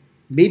Testament.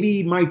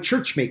 Maybe my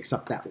church makes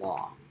up that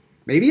law.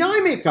 Maybe I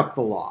make up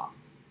the law.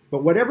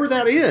 But whatever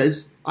that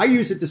is, I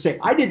use it to say,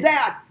 I did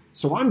that,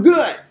 so I'm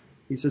good.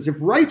 He says,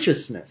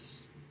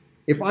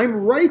 if I'm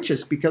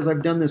righteous because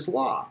I've done this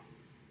law,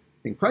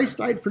 then Christ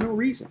died for no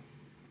reason.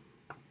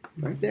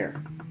 Right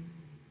there.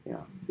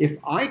 Yeah. If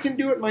I can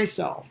do it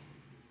myself,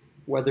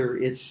 whether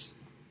it's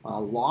a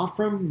law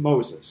from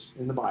Moses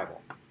in the Bible,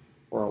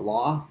 or a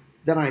law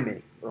that I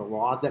make, or a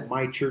law that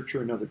my church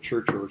or another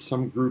church or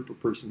some group or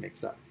person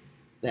makes up,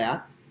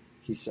 that,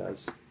 he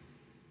says,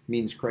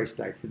 means Christ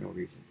died for no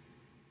reason.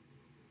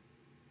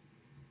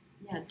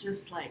 Yeah,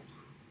 just like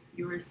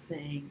you were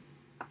saying,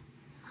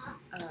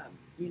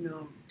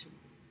 to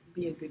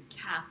be a good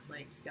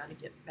Catholic, you got to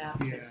get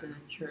baptized in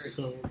a church,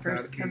 So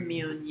First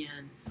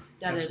Communion,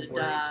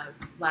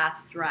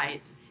 last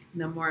rites. In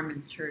the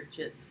Mormon church,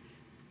 it's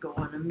go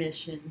on a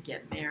mission,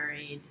 get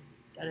married,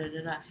 Da, da,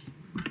 da, da.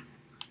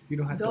 You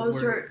don't have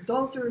Those to worry. are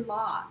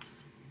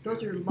laws.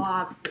 Those are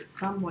laws that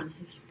someone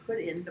has put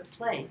into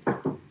place,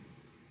 but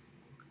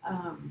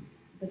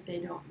they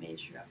don't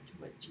measure up to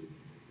what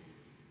Jesus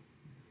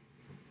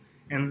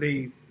did. And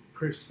they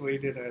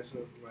persuaded us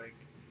of like,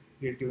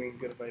 you're doing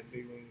good by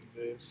doing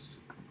this,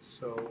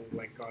 so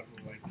like God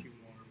will like you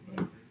more,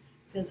 whatever.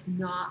 It says,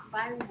 not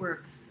by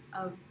works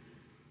of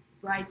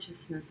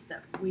righteousness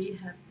that we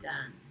have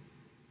done,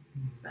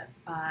 but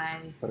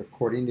by, But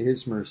according to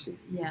his mercy,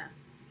 yes,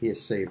 he has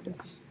saved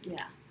us.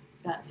 yeah,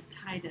 that's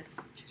Titus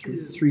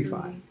 2.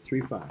 3:5.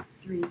 3:5.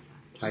 3.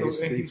 Titus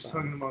So and he's 3:5.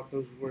 talking about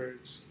those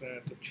words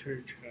that the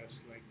church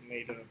has like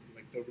made up,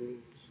 like the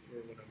rules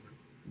or whatever,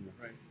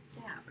 right?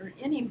 Yeah, or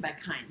any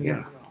kind Yeah.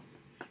 of rule.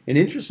 And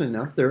interesting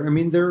enough,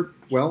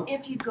 well,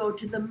 If you go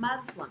to the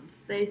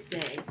Muslims, they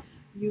say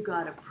you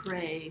got to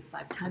pray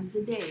 5 times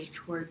a day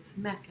towards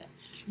Mecca.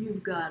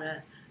 You've got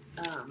to,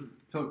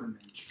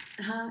 Pilgrimage.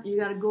 you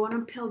got to go on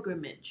a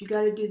pilgrimage. You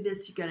got to do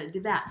this. You got to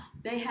do that.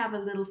 They have a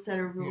little set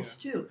of rules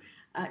too.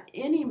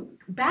 Any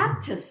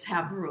Baptists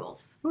have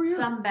rules. Oh, yeah.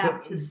 Some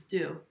Baptists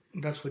do.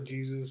 That's what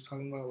Jesus is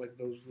talking about, like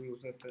those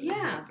rules that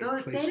Yeah,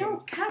 they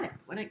don't cut it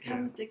when it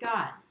comes to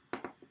God.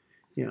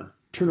 yeah.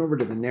 Turn over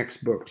to the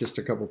next book, just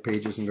a couple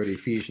pages, and go to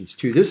Ephesians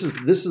 2. This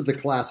is the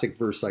classic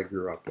verse I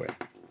grew up with.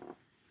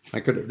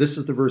 This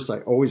is the verse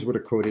I always would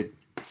have quoted.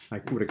 I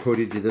would have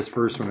quoted you this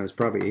verse when I was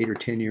probably 8 or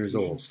 10 years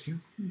old.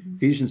 Mm-hmm.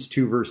 Ephesians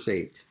 2, verse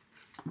 8.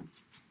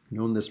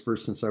 Known this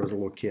verse since I was a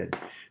little kid. It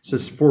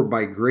says, "For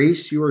by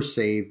grace you are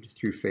saved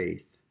through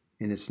faith,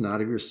 and it's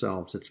not of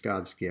yourselves, it's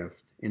God's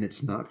gift, and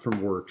it's not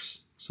from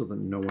works, so that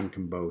no one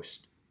can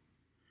boast."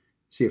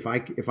 See, if I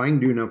can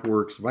do enough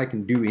works, if I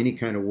can do any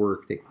kind of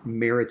work that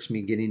merits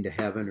me getting to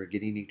heaven or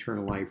getting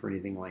eternal life or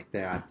anything like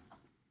that,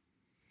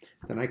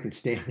 then I can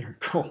stand there and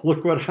go,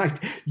 "Look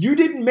what you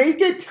didn't make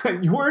it.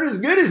 You weren't as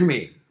good as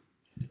me."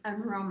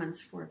 And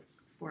Romans 4.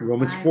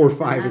 Romans 5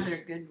 4:5 is is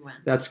another good one.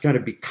 that's kind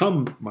of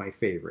become my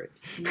favorite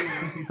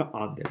Yeah.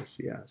 on this,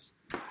 yes.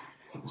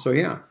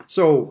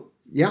 So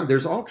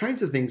there's all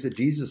kinds of things that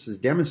Jesus is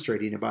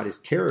demonstrating about his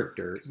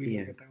character. Can we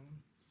look at that one?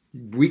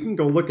 We can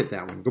go look at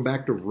that one. Go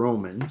back to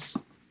Romans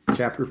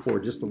chapter 4,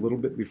 just a little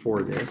bit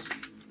before this.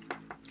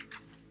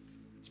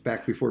 It's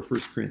back before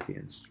 1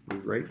 Corinthians,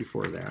 right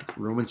before that.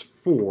 Romans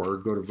 4,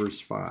 go to verse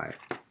 5.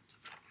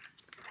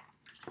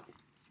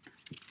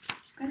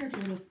 Better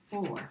go to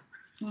 4.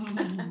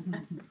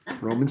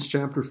 Romans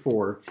chapter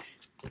 4.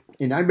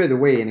 And by the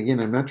way, and again,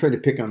 I'm not trying to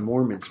pick on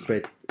Mormons,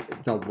 but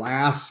the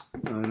last,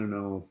 I don't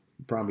know,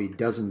 probably a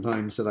dozen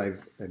times that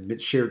I've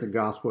shared the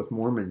gospel with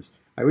Mormons,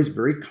 I always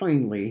very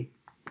kindly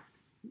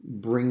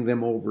bring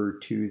them over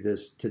to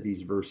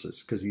these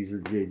verses, because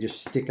they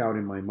just stick out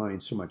in my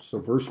mind so much. So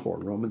verse 4,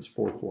 Romans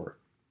 4:4.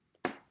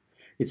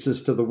 It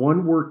says, "To the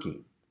one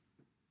working,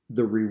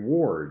 the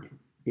reward,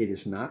 it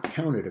is not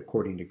counted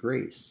according to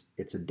grace.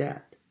 It's a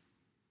debt."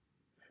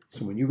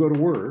 So when you go to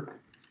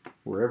work,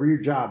 wherever your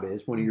job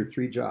is, one of your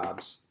 3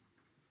 jobs,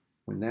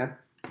 when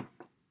that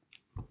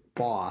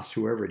boss,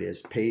 whoever it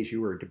is, pays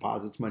you or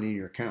deposits money in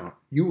your account,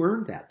 you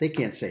earned that. They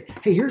can't say,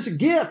 "Hey, here's a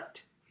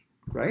gift."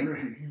 Right?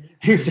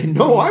 You say,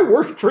 "No, I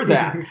worked for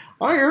that.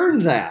 I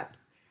earned that.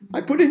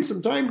 I put in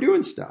some time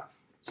doing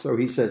stuff." So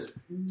he says,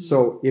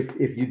 so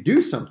if you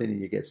do something and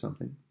you get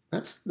something,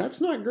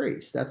 that's not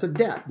grace. That's a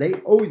debt.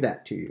 They owe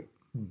that to you.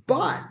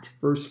 But,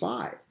 verse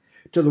 5,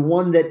 "To the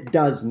one that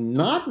does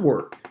not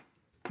work,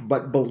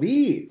 but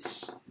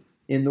believes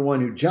in the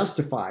one who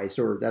justifies,"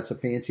 or that's a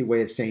fancy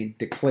way of saying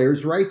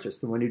declares righteous,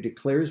 the one who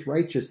declares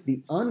righteous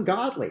the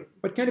ungodly.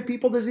 What kind of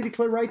people does he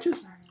declare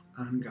righteous?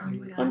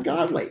 Ungodly.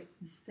 Ungodly.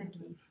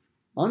 Sticky.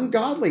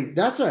 Ungodly.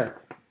 That's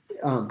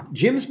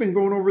Jim's been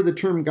going over the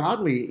term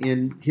godly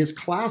in his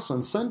class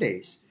on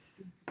Sundays.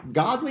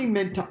 Godly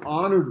meant to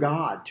honor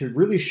God, to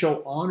really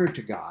show honor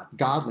to God.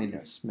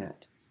 Godliness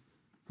meant.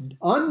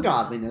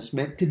 Ungodliness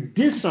meant to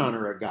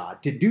dishonor a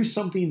God, to do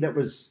something that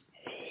was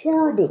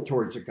horrible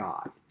towards a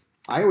God.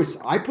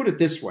 I put it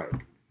this way,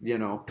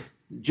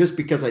 just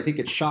because I think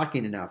it's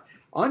shocking enough.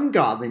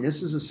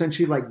 Ungodliness is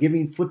essentially like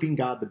flipping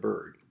God the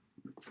bird,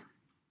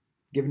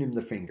 giving him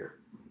the finger.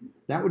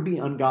 That would be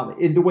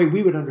ungodly. In the way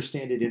we would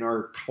understand it in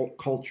our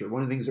culture,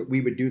 one of the things that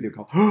we would do, they'd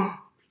go, "Oh,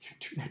 you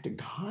do that to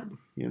God?"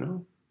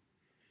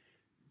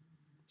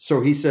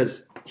 So he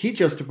says, he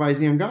justifies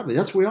the ungodly.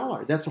 That's what we all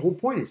are. That's the whole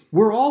point is,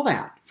 we're all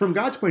that. From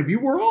God's point of view,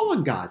 we're all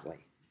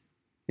ungodly.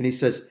 And he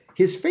says,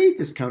 his faith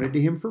is counted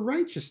to him for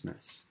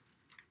righteousness.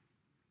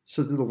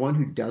 So to the one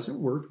who doesn't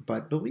work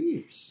but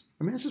believes.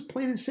 I mean, this is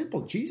plain and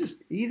simple.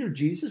 Either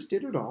Jesus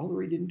did it all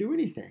or he didn't do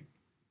anything.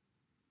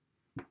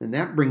 And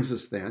that brings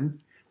us then,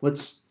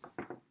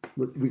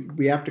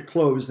 we have to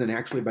close then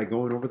actually by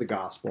going over the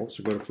gospel.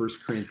 So go to 1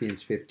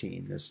 Corinthians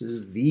 15. This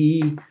is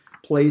the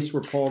place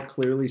where Paul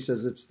clearly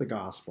says it's the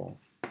gospel.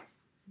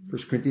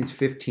 1 Corinthians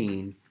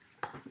 15.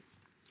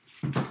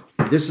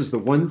 This is the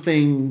one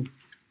thing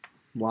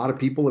a lot of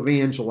people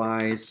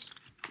evangelize.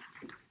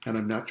 and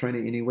I'm not trying to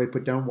in any way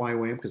put down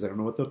YWAM because I don't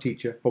know what they'll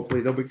teach you.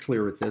 Hopefully they'll be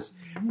clear with this.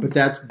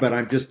 But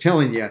I'm just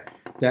telling you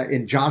that,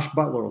 and Josh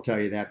Butler will tell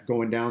you that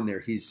going down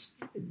there,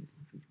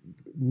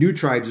 New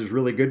Tribes is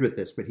really good with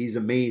this, but he's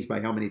amazed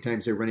by how many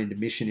times they run into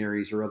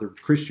missionaries or other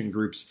Christian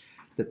groups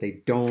that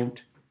they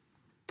don't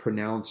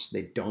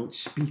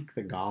speak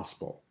the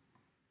gospel.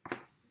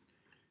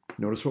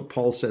 Notice what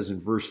Paul says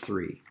in verse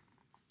 3.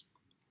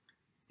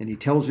 And he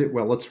tells you,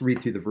 well, let's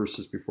read through the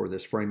verses before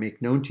this. For I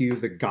make known to you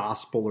the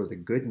gospel or the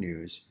good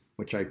news,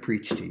 which I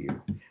preached to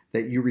you,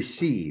 that you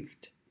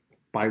received,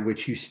 by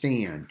which you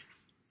stand,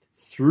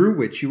 through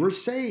which you are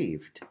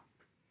saved,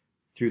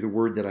 through the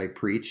word that I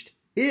preached,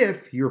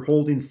 if you're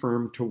holding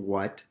firm to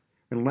what?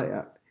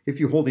 If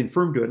you're holding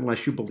firm to it,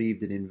 unless you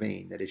believed it in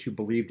vain. That is, you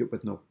believed it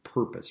with no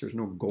purpose. There's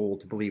no goal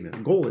to believe it. The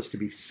goal is to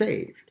be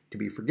saved, to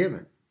be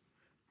forgiven.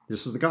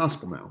 This is the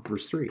gospel now,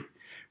 verse 3.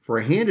 For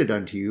I handed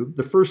unto you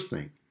the first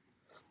thing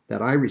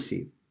that I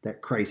received,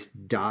 that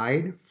Christ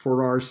died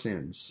for our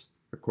sins,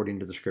 according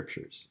to the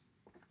Scriptures.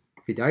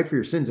 If he died for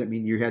your sins, that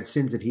means you had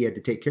sins that he had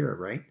to take care of,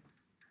 right?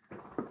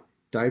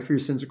 Died for your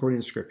sins according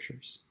to the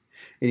Scriptures.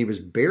 And he was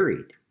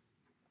buried.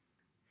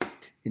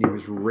 And he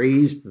was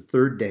raised the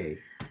third day,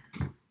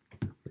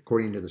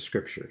 according to the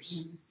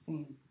Scriptures. He was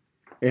seen.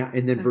 Yeah,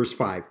 and then verse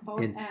 5.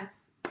 Both And,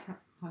 Acts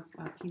talks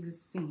about he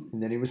was seen.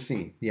 and then he was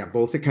seen. Yeah,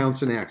 both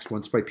accounts in Acts,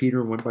 once by Peter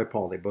and one by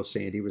Paul, they both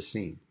say he was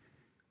seen.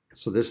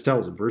 So this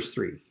tells him, verse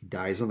 3, he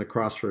dies on the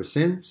cross for his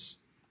sins.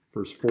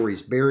 Verse 4,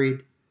 he's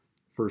buried.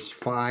 Verse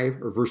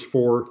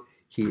 4,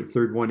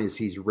 third one is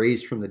he's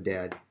raised from the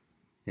dead.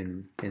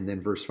 And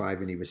then verse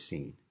 5, and he was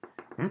seen.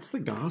 That's the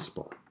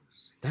gospel.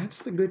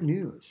 That's the good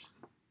news.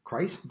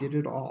 Christ did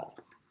it all.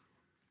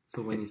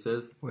 So when he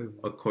says,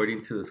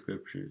 according to the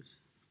Scriptures,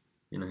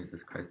 he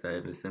says Christ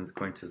died for his sins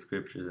according to the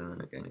Scriptures, and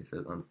then again he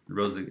says,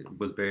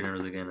 was buried and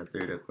rose again the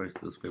third according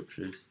to the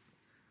Scriptures.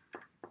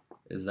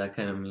 Does that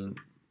kind of mean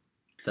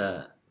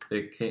that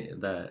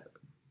that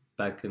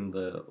back in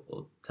the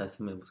Old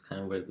Testament was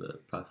kind of where the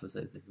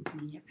prophesied that he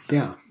would...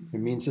 Yeah, it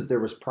means that there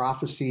was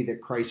prophecy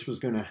that Christ was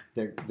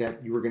that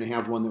you were going to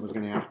have one that was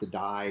going to have to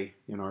die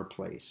in our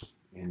place,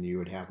 and you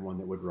would have one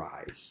that would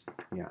rise.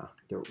 Yeah,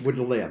 that would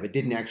live. It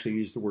didn't actually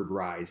use the word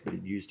rise, but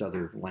it used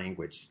other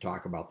language to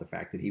talk about the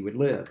fact that he would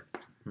live.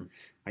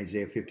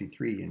 Isaiah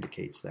 53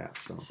 indicates that.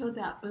 So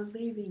that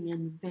believing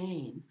in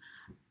vain,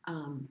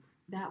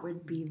 that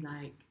would be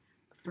like,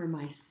 for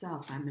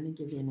myself, I'm going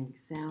to give you an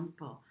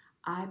example.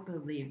 I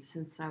believed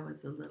since I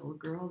was a little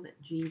girl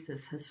that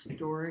Jesus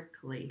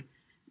historically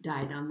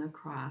died on the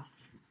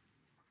cross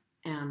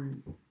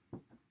and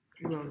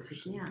rose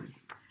again.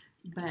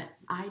 But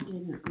I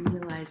didn't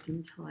realize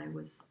until I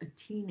was a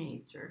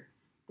teenager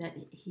that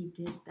he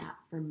did that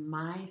for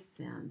my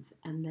sins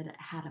and that it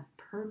had a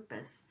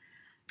purpose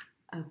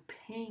of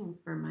paying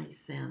for my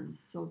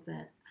sins so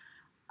that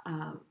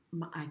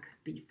I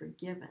could be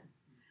forgiven.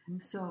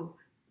 So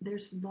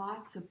there's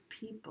lots of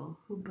people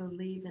who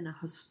believe in a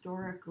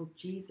historical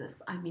Jesus.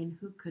 I mean,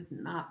 who could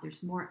not?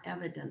 There's more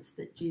evidence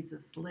that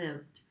Jesus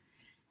lived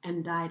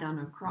and died on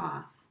a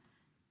cross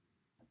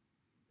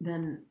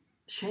than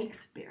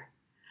Shakespeare.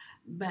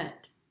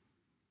 But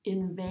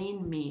in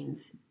vain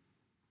means,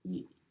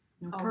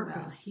 No oh, purpose.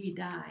 well, he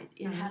died.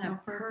 It There was had no a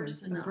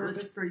purpose. person. The It was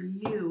purpose- for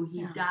you. He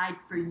Yeah. died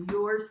for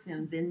your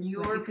sins in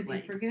So your he could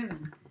place. be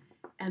forgiven.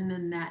 And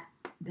then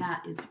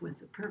that is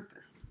with a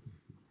purpose.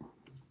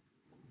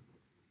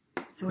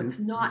 So it's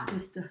not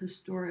just a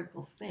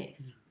historical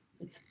faith.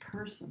 It's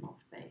personal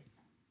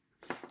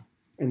faith.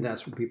 And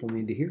that's what people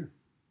need to hear.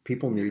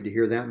 People need to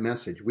hear that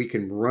message. We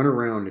can run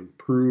around and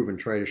prove and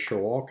try to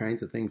show all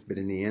kinds of things, but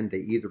in the end, they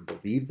either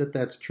believe that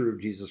that's true of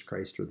Jesus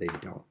Christ or they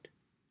don't.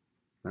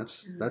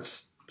 That's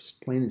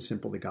plain and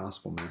simple the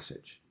gospel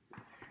message.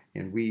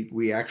 And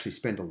we actually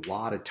spend a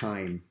lot of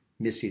time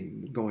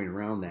going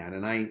around that.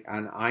 And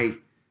I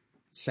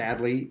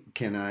sadly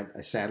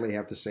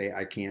have to say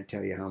I can't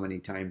tell you how many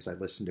times I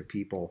listen to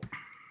people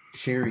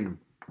sharing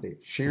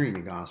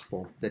the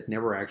gospel that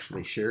never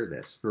actually share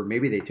this. Or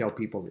maybe they tell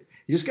people that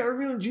you just got to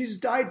remember Jesus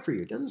died for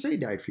you. It doesn't say he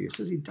died for you. It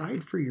says he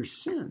died for your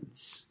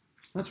sins.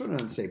 That's what an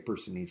unsaved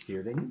person needs to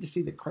hear. They need to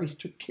see that Christ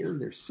took care of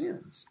their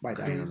sins by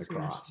dying on the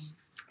cross.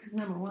 Because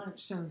number one, it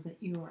shows that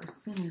you are a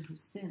sinner who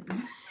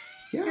sins.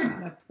 Yeah. You're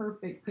not a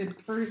perfect,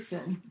 good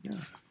person. Yeah.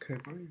 Okay.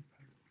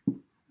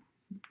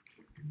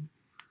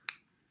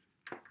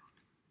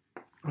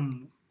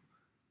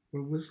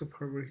 What was the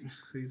part where he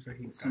says that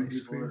he Some dies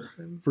people for are- his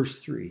sin? Verse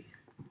 3.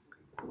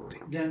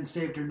 The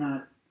unsaved are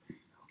not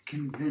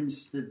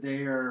convinced that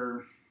they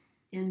are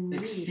In need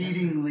of-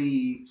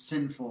 exceedingly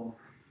sinful.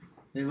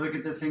 They look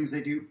at the things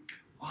they do.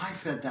 Well, I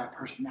fed that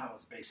person. That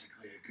was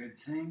basically a good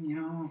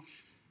thing,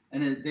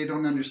 And they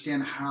don't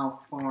understand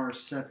how far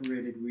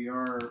separated we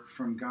are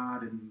from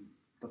God and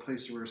the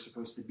place where we're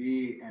supposed to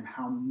be and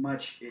how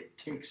much it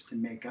takes to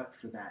make up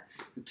for that.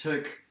 It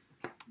took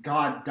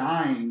God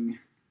dying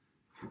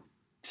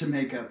to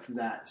make up for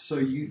that. So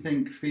you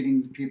think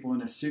feeding people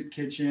in a soup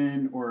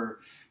kitchen or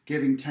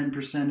giving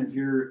 10% of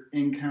your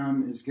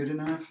income is good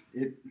enough?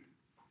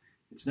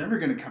 It's never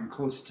going to come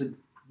close to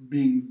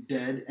being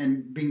dead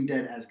and being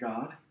dead as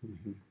God.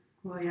 Mhm.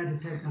 Well, he had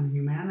to take on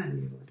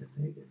humanity was the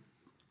biggest.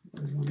 It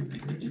was one of the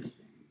biggest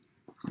things.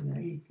 So that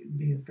he could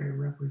be a fair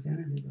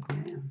representative of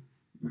man.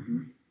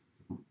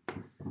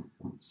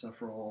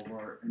 Suffer all of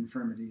our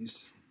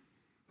infirmities.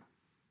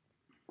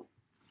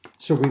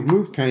 So we've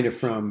moved kind of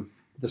from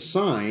the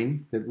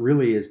sign that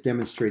really is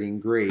demonstrating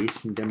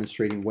grace and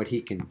demonstrating what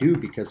he can do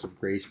because of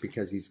grace,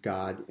 because he's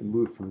God, and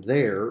moved from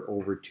there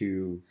over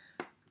to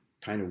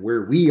kind of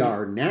where we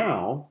are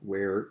now,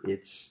 where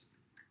it's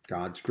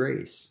God's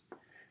grace.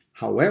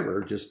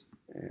 However,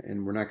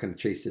 and we're not going to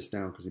chase this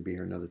down because we'll be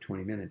here another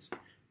 20 minutes,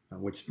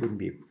 which wouldn't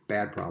be a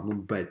bad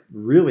problem, but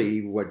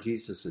really what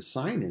Jesus'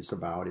 sign is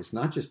about is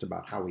not just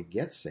about how we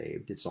get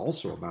saved, it's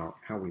also about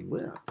how we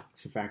live.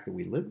 It's the fact that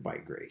we live by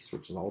grace,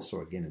 which is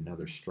also, again,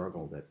 another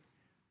struggle that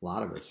a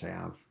lot of us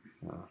have.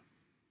 I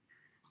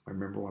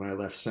remember when I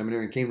left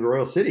seminary and came to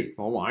Royal City.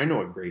 Oh, I know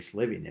what grace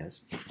living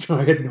is.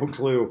 I had no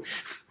clue.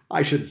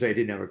 I shouldn't say I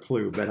didn't have a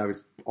clue, but I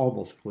was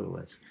almost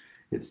clueless.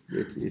 It's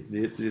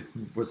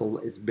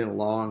been a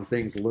long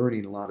thing,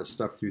 learning a lot of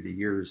stuff through the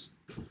years.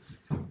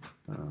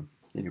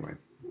 Anyway,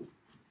 I'm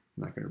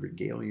not going to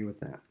regale you with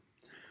that.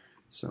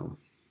 So,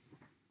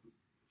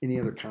 any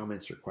other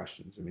comments or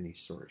questions of any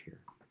sort here?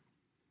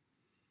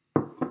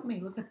 I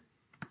mean, look at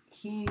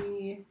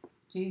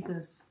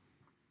Jesus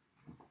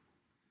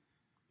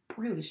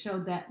really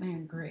showed that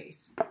man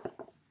grace.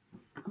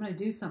 I'm going to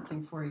do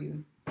something for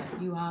you that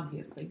you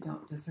obviously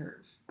don't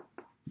deserve.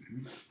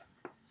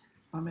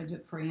 I'm going to do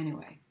it for you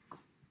anyway.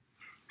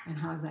 And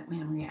how does that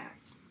man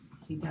react?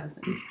 He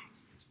doesn't.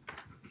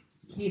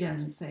 He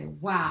doesn't say,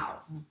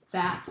 wow,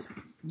 that's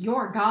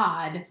your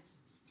God.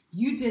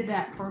 You did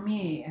that for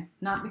me.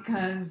 Not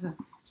because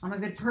I'm a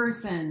good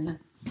person.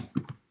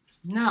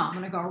 No, I'm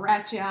going to go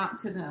rat you out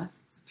to the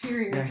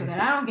superior so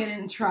that I don't get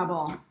in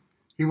trouble.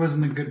 He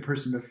wasn't a good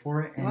person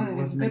before it, and he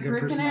wasn't a good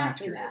person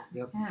after that.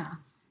 Yep. Yeah.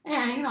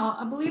 And,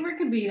 a believer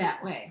can be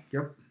that way.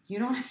 Yep. You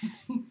don't,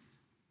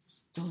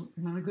 you're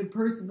not a good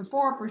person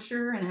before, for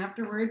sure, and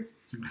afterwards.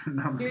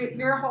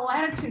 Your whole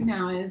attitude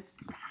now is,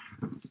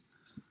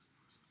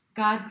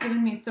 God's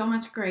given me so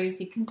much grace.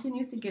 He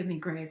continues to give me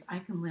grace. I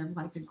can live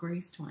like a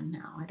graced one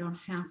now. I don't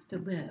have to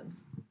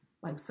live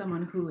like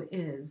someone who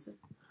is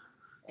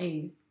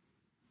a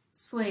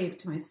slave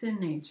to my sin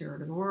nature or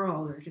to the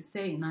world or to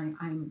Satan.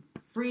 I'm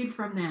freed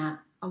from that,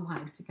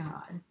 alive to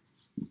God.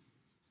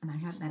 And I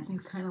have that new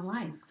kind of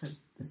life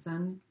because the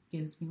Son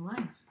gives me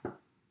life.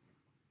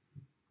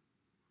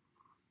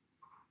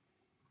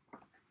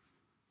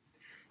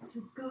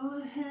 So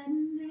go ahead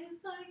and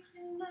live like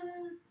you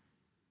love.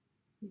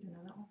 You don't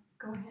know that one?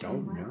 Go ahead.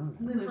 Don't know.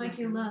 Live like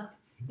you love.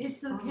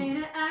 It's okay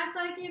to act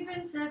like you've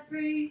been set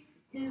free.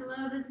 His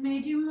love has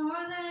made you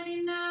more than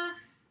enough.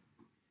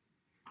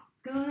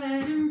 Go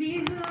ahead and be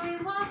who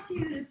he wants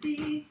you to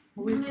be.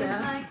 Who is live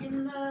that? like you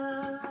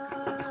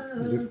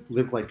love.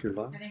 Live like your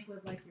love. I think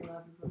live like you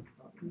love is what it's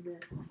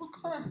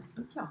called.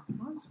 Okay.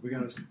 So we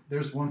got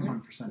there's one song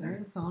for Sunday.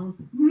 There's a song.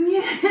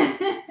 Yeah.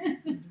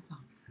 There's a song.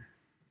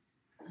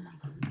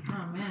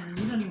 Oh man,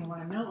 you don't even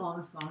want to know all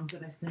the songs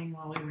that I sang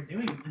while we were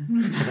doing this.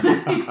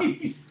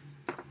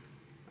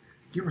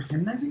 You were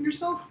hymnizing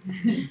yourself?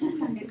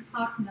 It's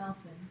Hawk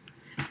Nelson.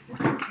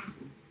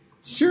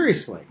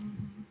 Seriously?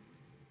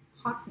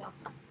 Hawk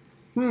Nelson.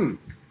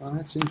 Well,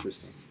 that's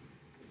interesting.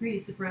 Were you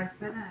surprised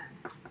by that?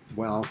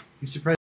 Well, You surprised